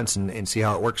scenario once and see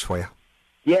how it works for you?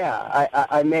 Yeah,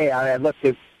 I may. I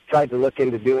tried to look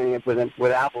into doing it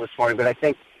with Apple this morning, but I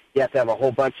think you have to have a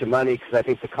whole bunch of money because I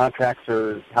think the contracts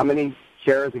are how many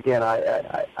shares again?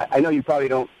 I know you probably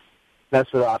don't mess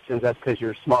with options. That's because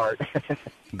you're smart.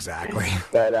 Exactly.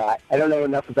 But I don't know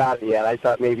enough about it yet. I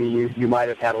thought maybe you might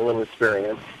have had a little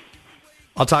experience.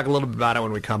 I'll talk a little bit about it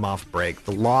when we come off break.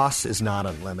 The loss is not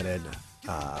unlimited.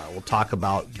 We'll talk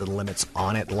about the limits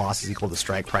on it. The loss is equal to the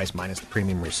strike price minus the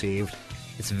premium received.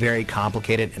 It's very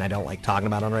complicated, and I don't like talking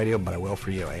about it on radio, but I will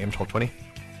for you. AM 1220,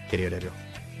 KDOW.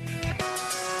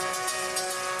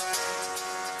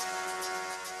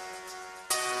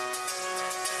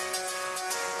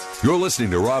 You're listening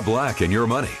to Rob Black and Your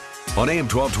Money on AM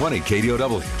 1220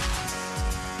 KDOW.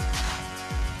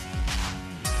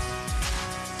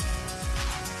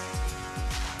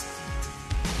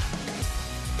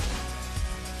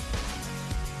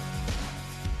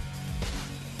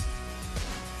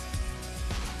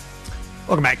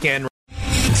 Welcome back in.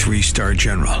 3-star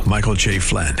general Michael J.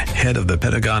 Flynn, head of the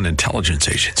Pentagon Intelligence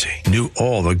Agency, knew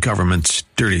all the government's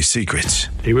dirty secrets.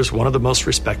 He was one of the most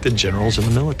respected generals in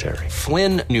the military.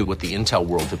 Flynn knew what the intel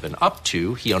world had been up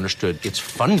to. He understood its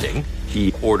funding.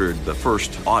 He ordered the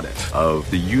first audit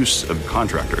of the use of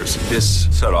contractors. This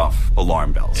set off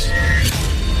alarm bells.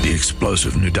 The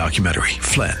explosive new documentary,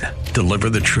 Flynn,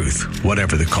 Deliver the Truth,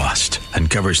 Whatever the Cost,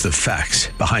 uncovers the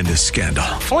facts behind this scandal.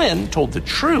 Flynn told the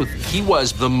truth. He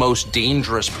was the most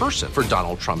dangerous person for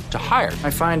Donald Trump to hire. I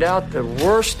find out the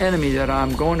worst enemy that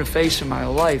I'm going to face in my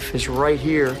life is right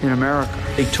here in America.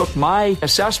 They took my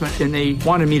assessment and they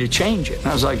wanted me to change it. And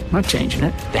I was like, I'm not changing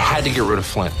it. They had to get rid of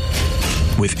Flynn.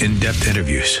 With in-depth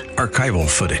interviews, archival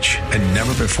footage, and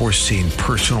never-before-seen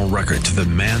personal records of the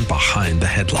man behind the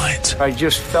headlines. I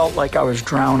just felt like I was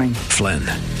drowning. Flynn,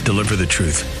 Deliver the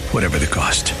Truth, Whatever the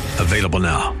Cost. Available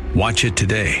now. Watch it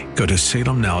today. Go to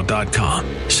salemnow.com.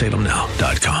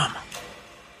 salemnow.com.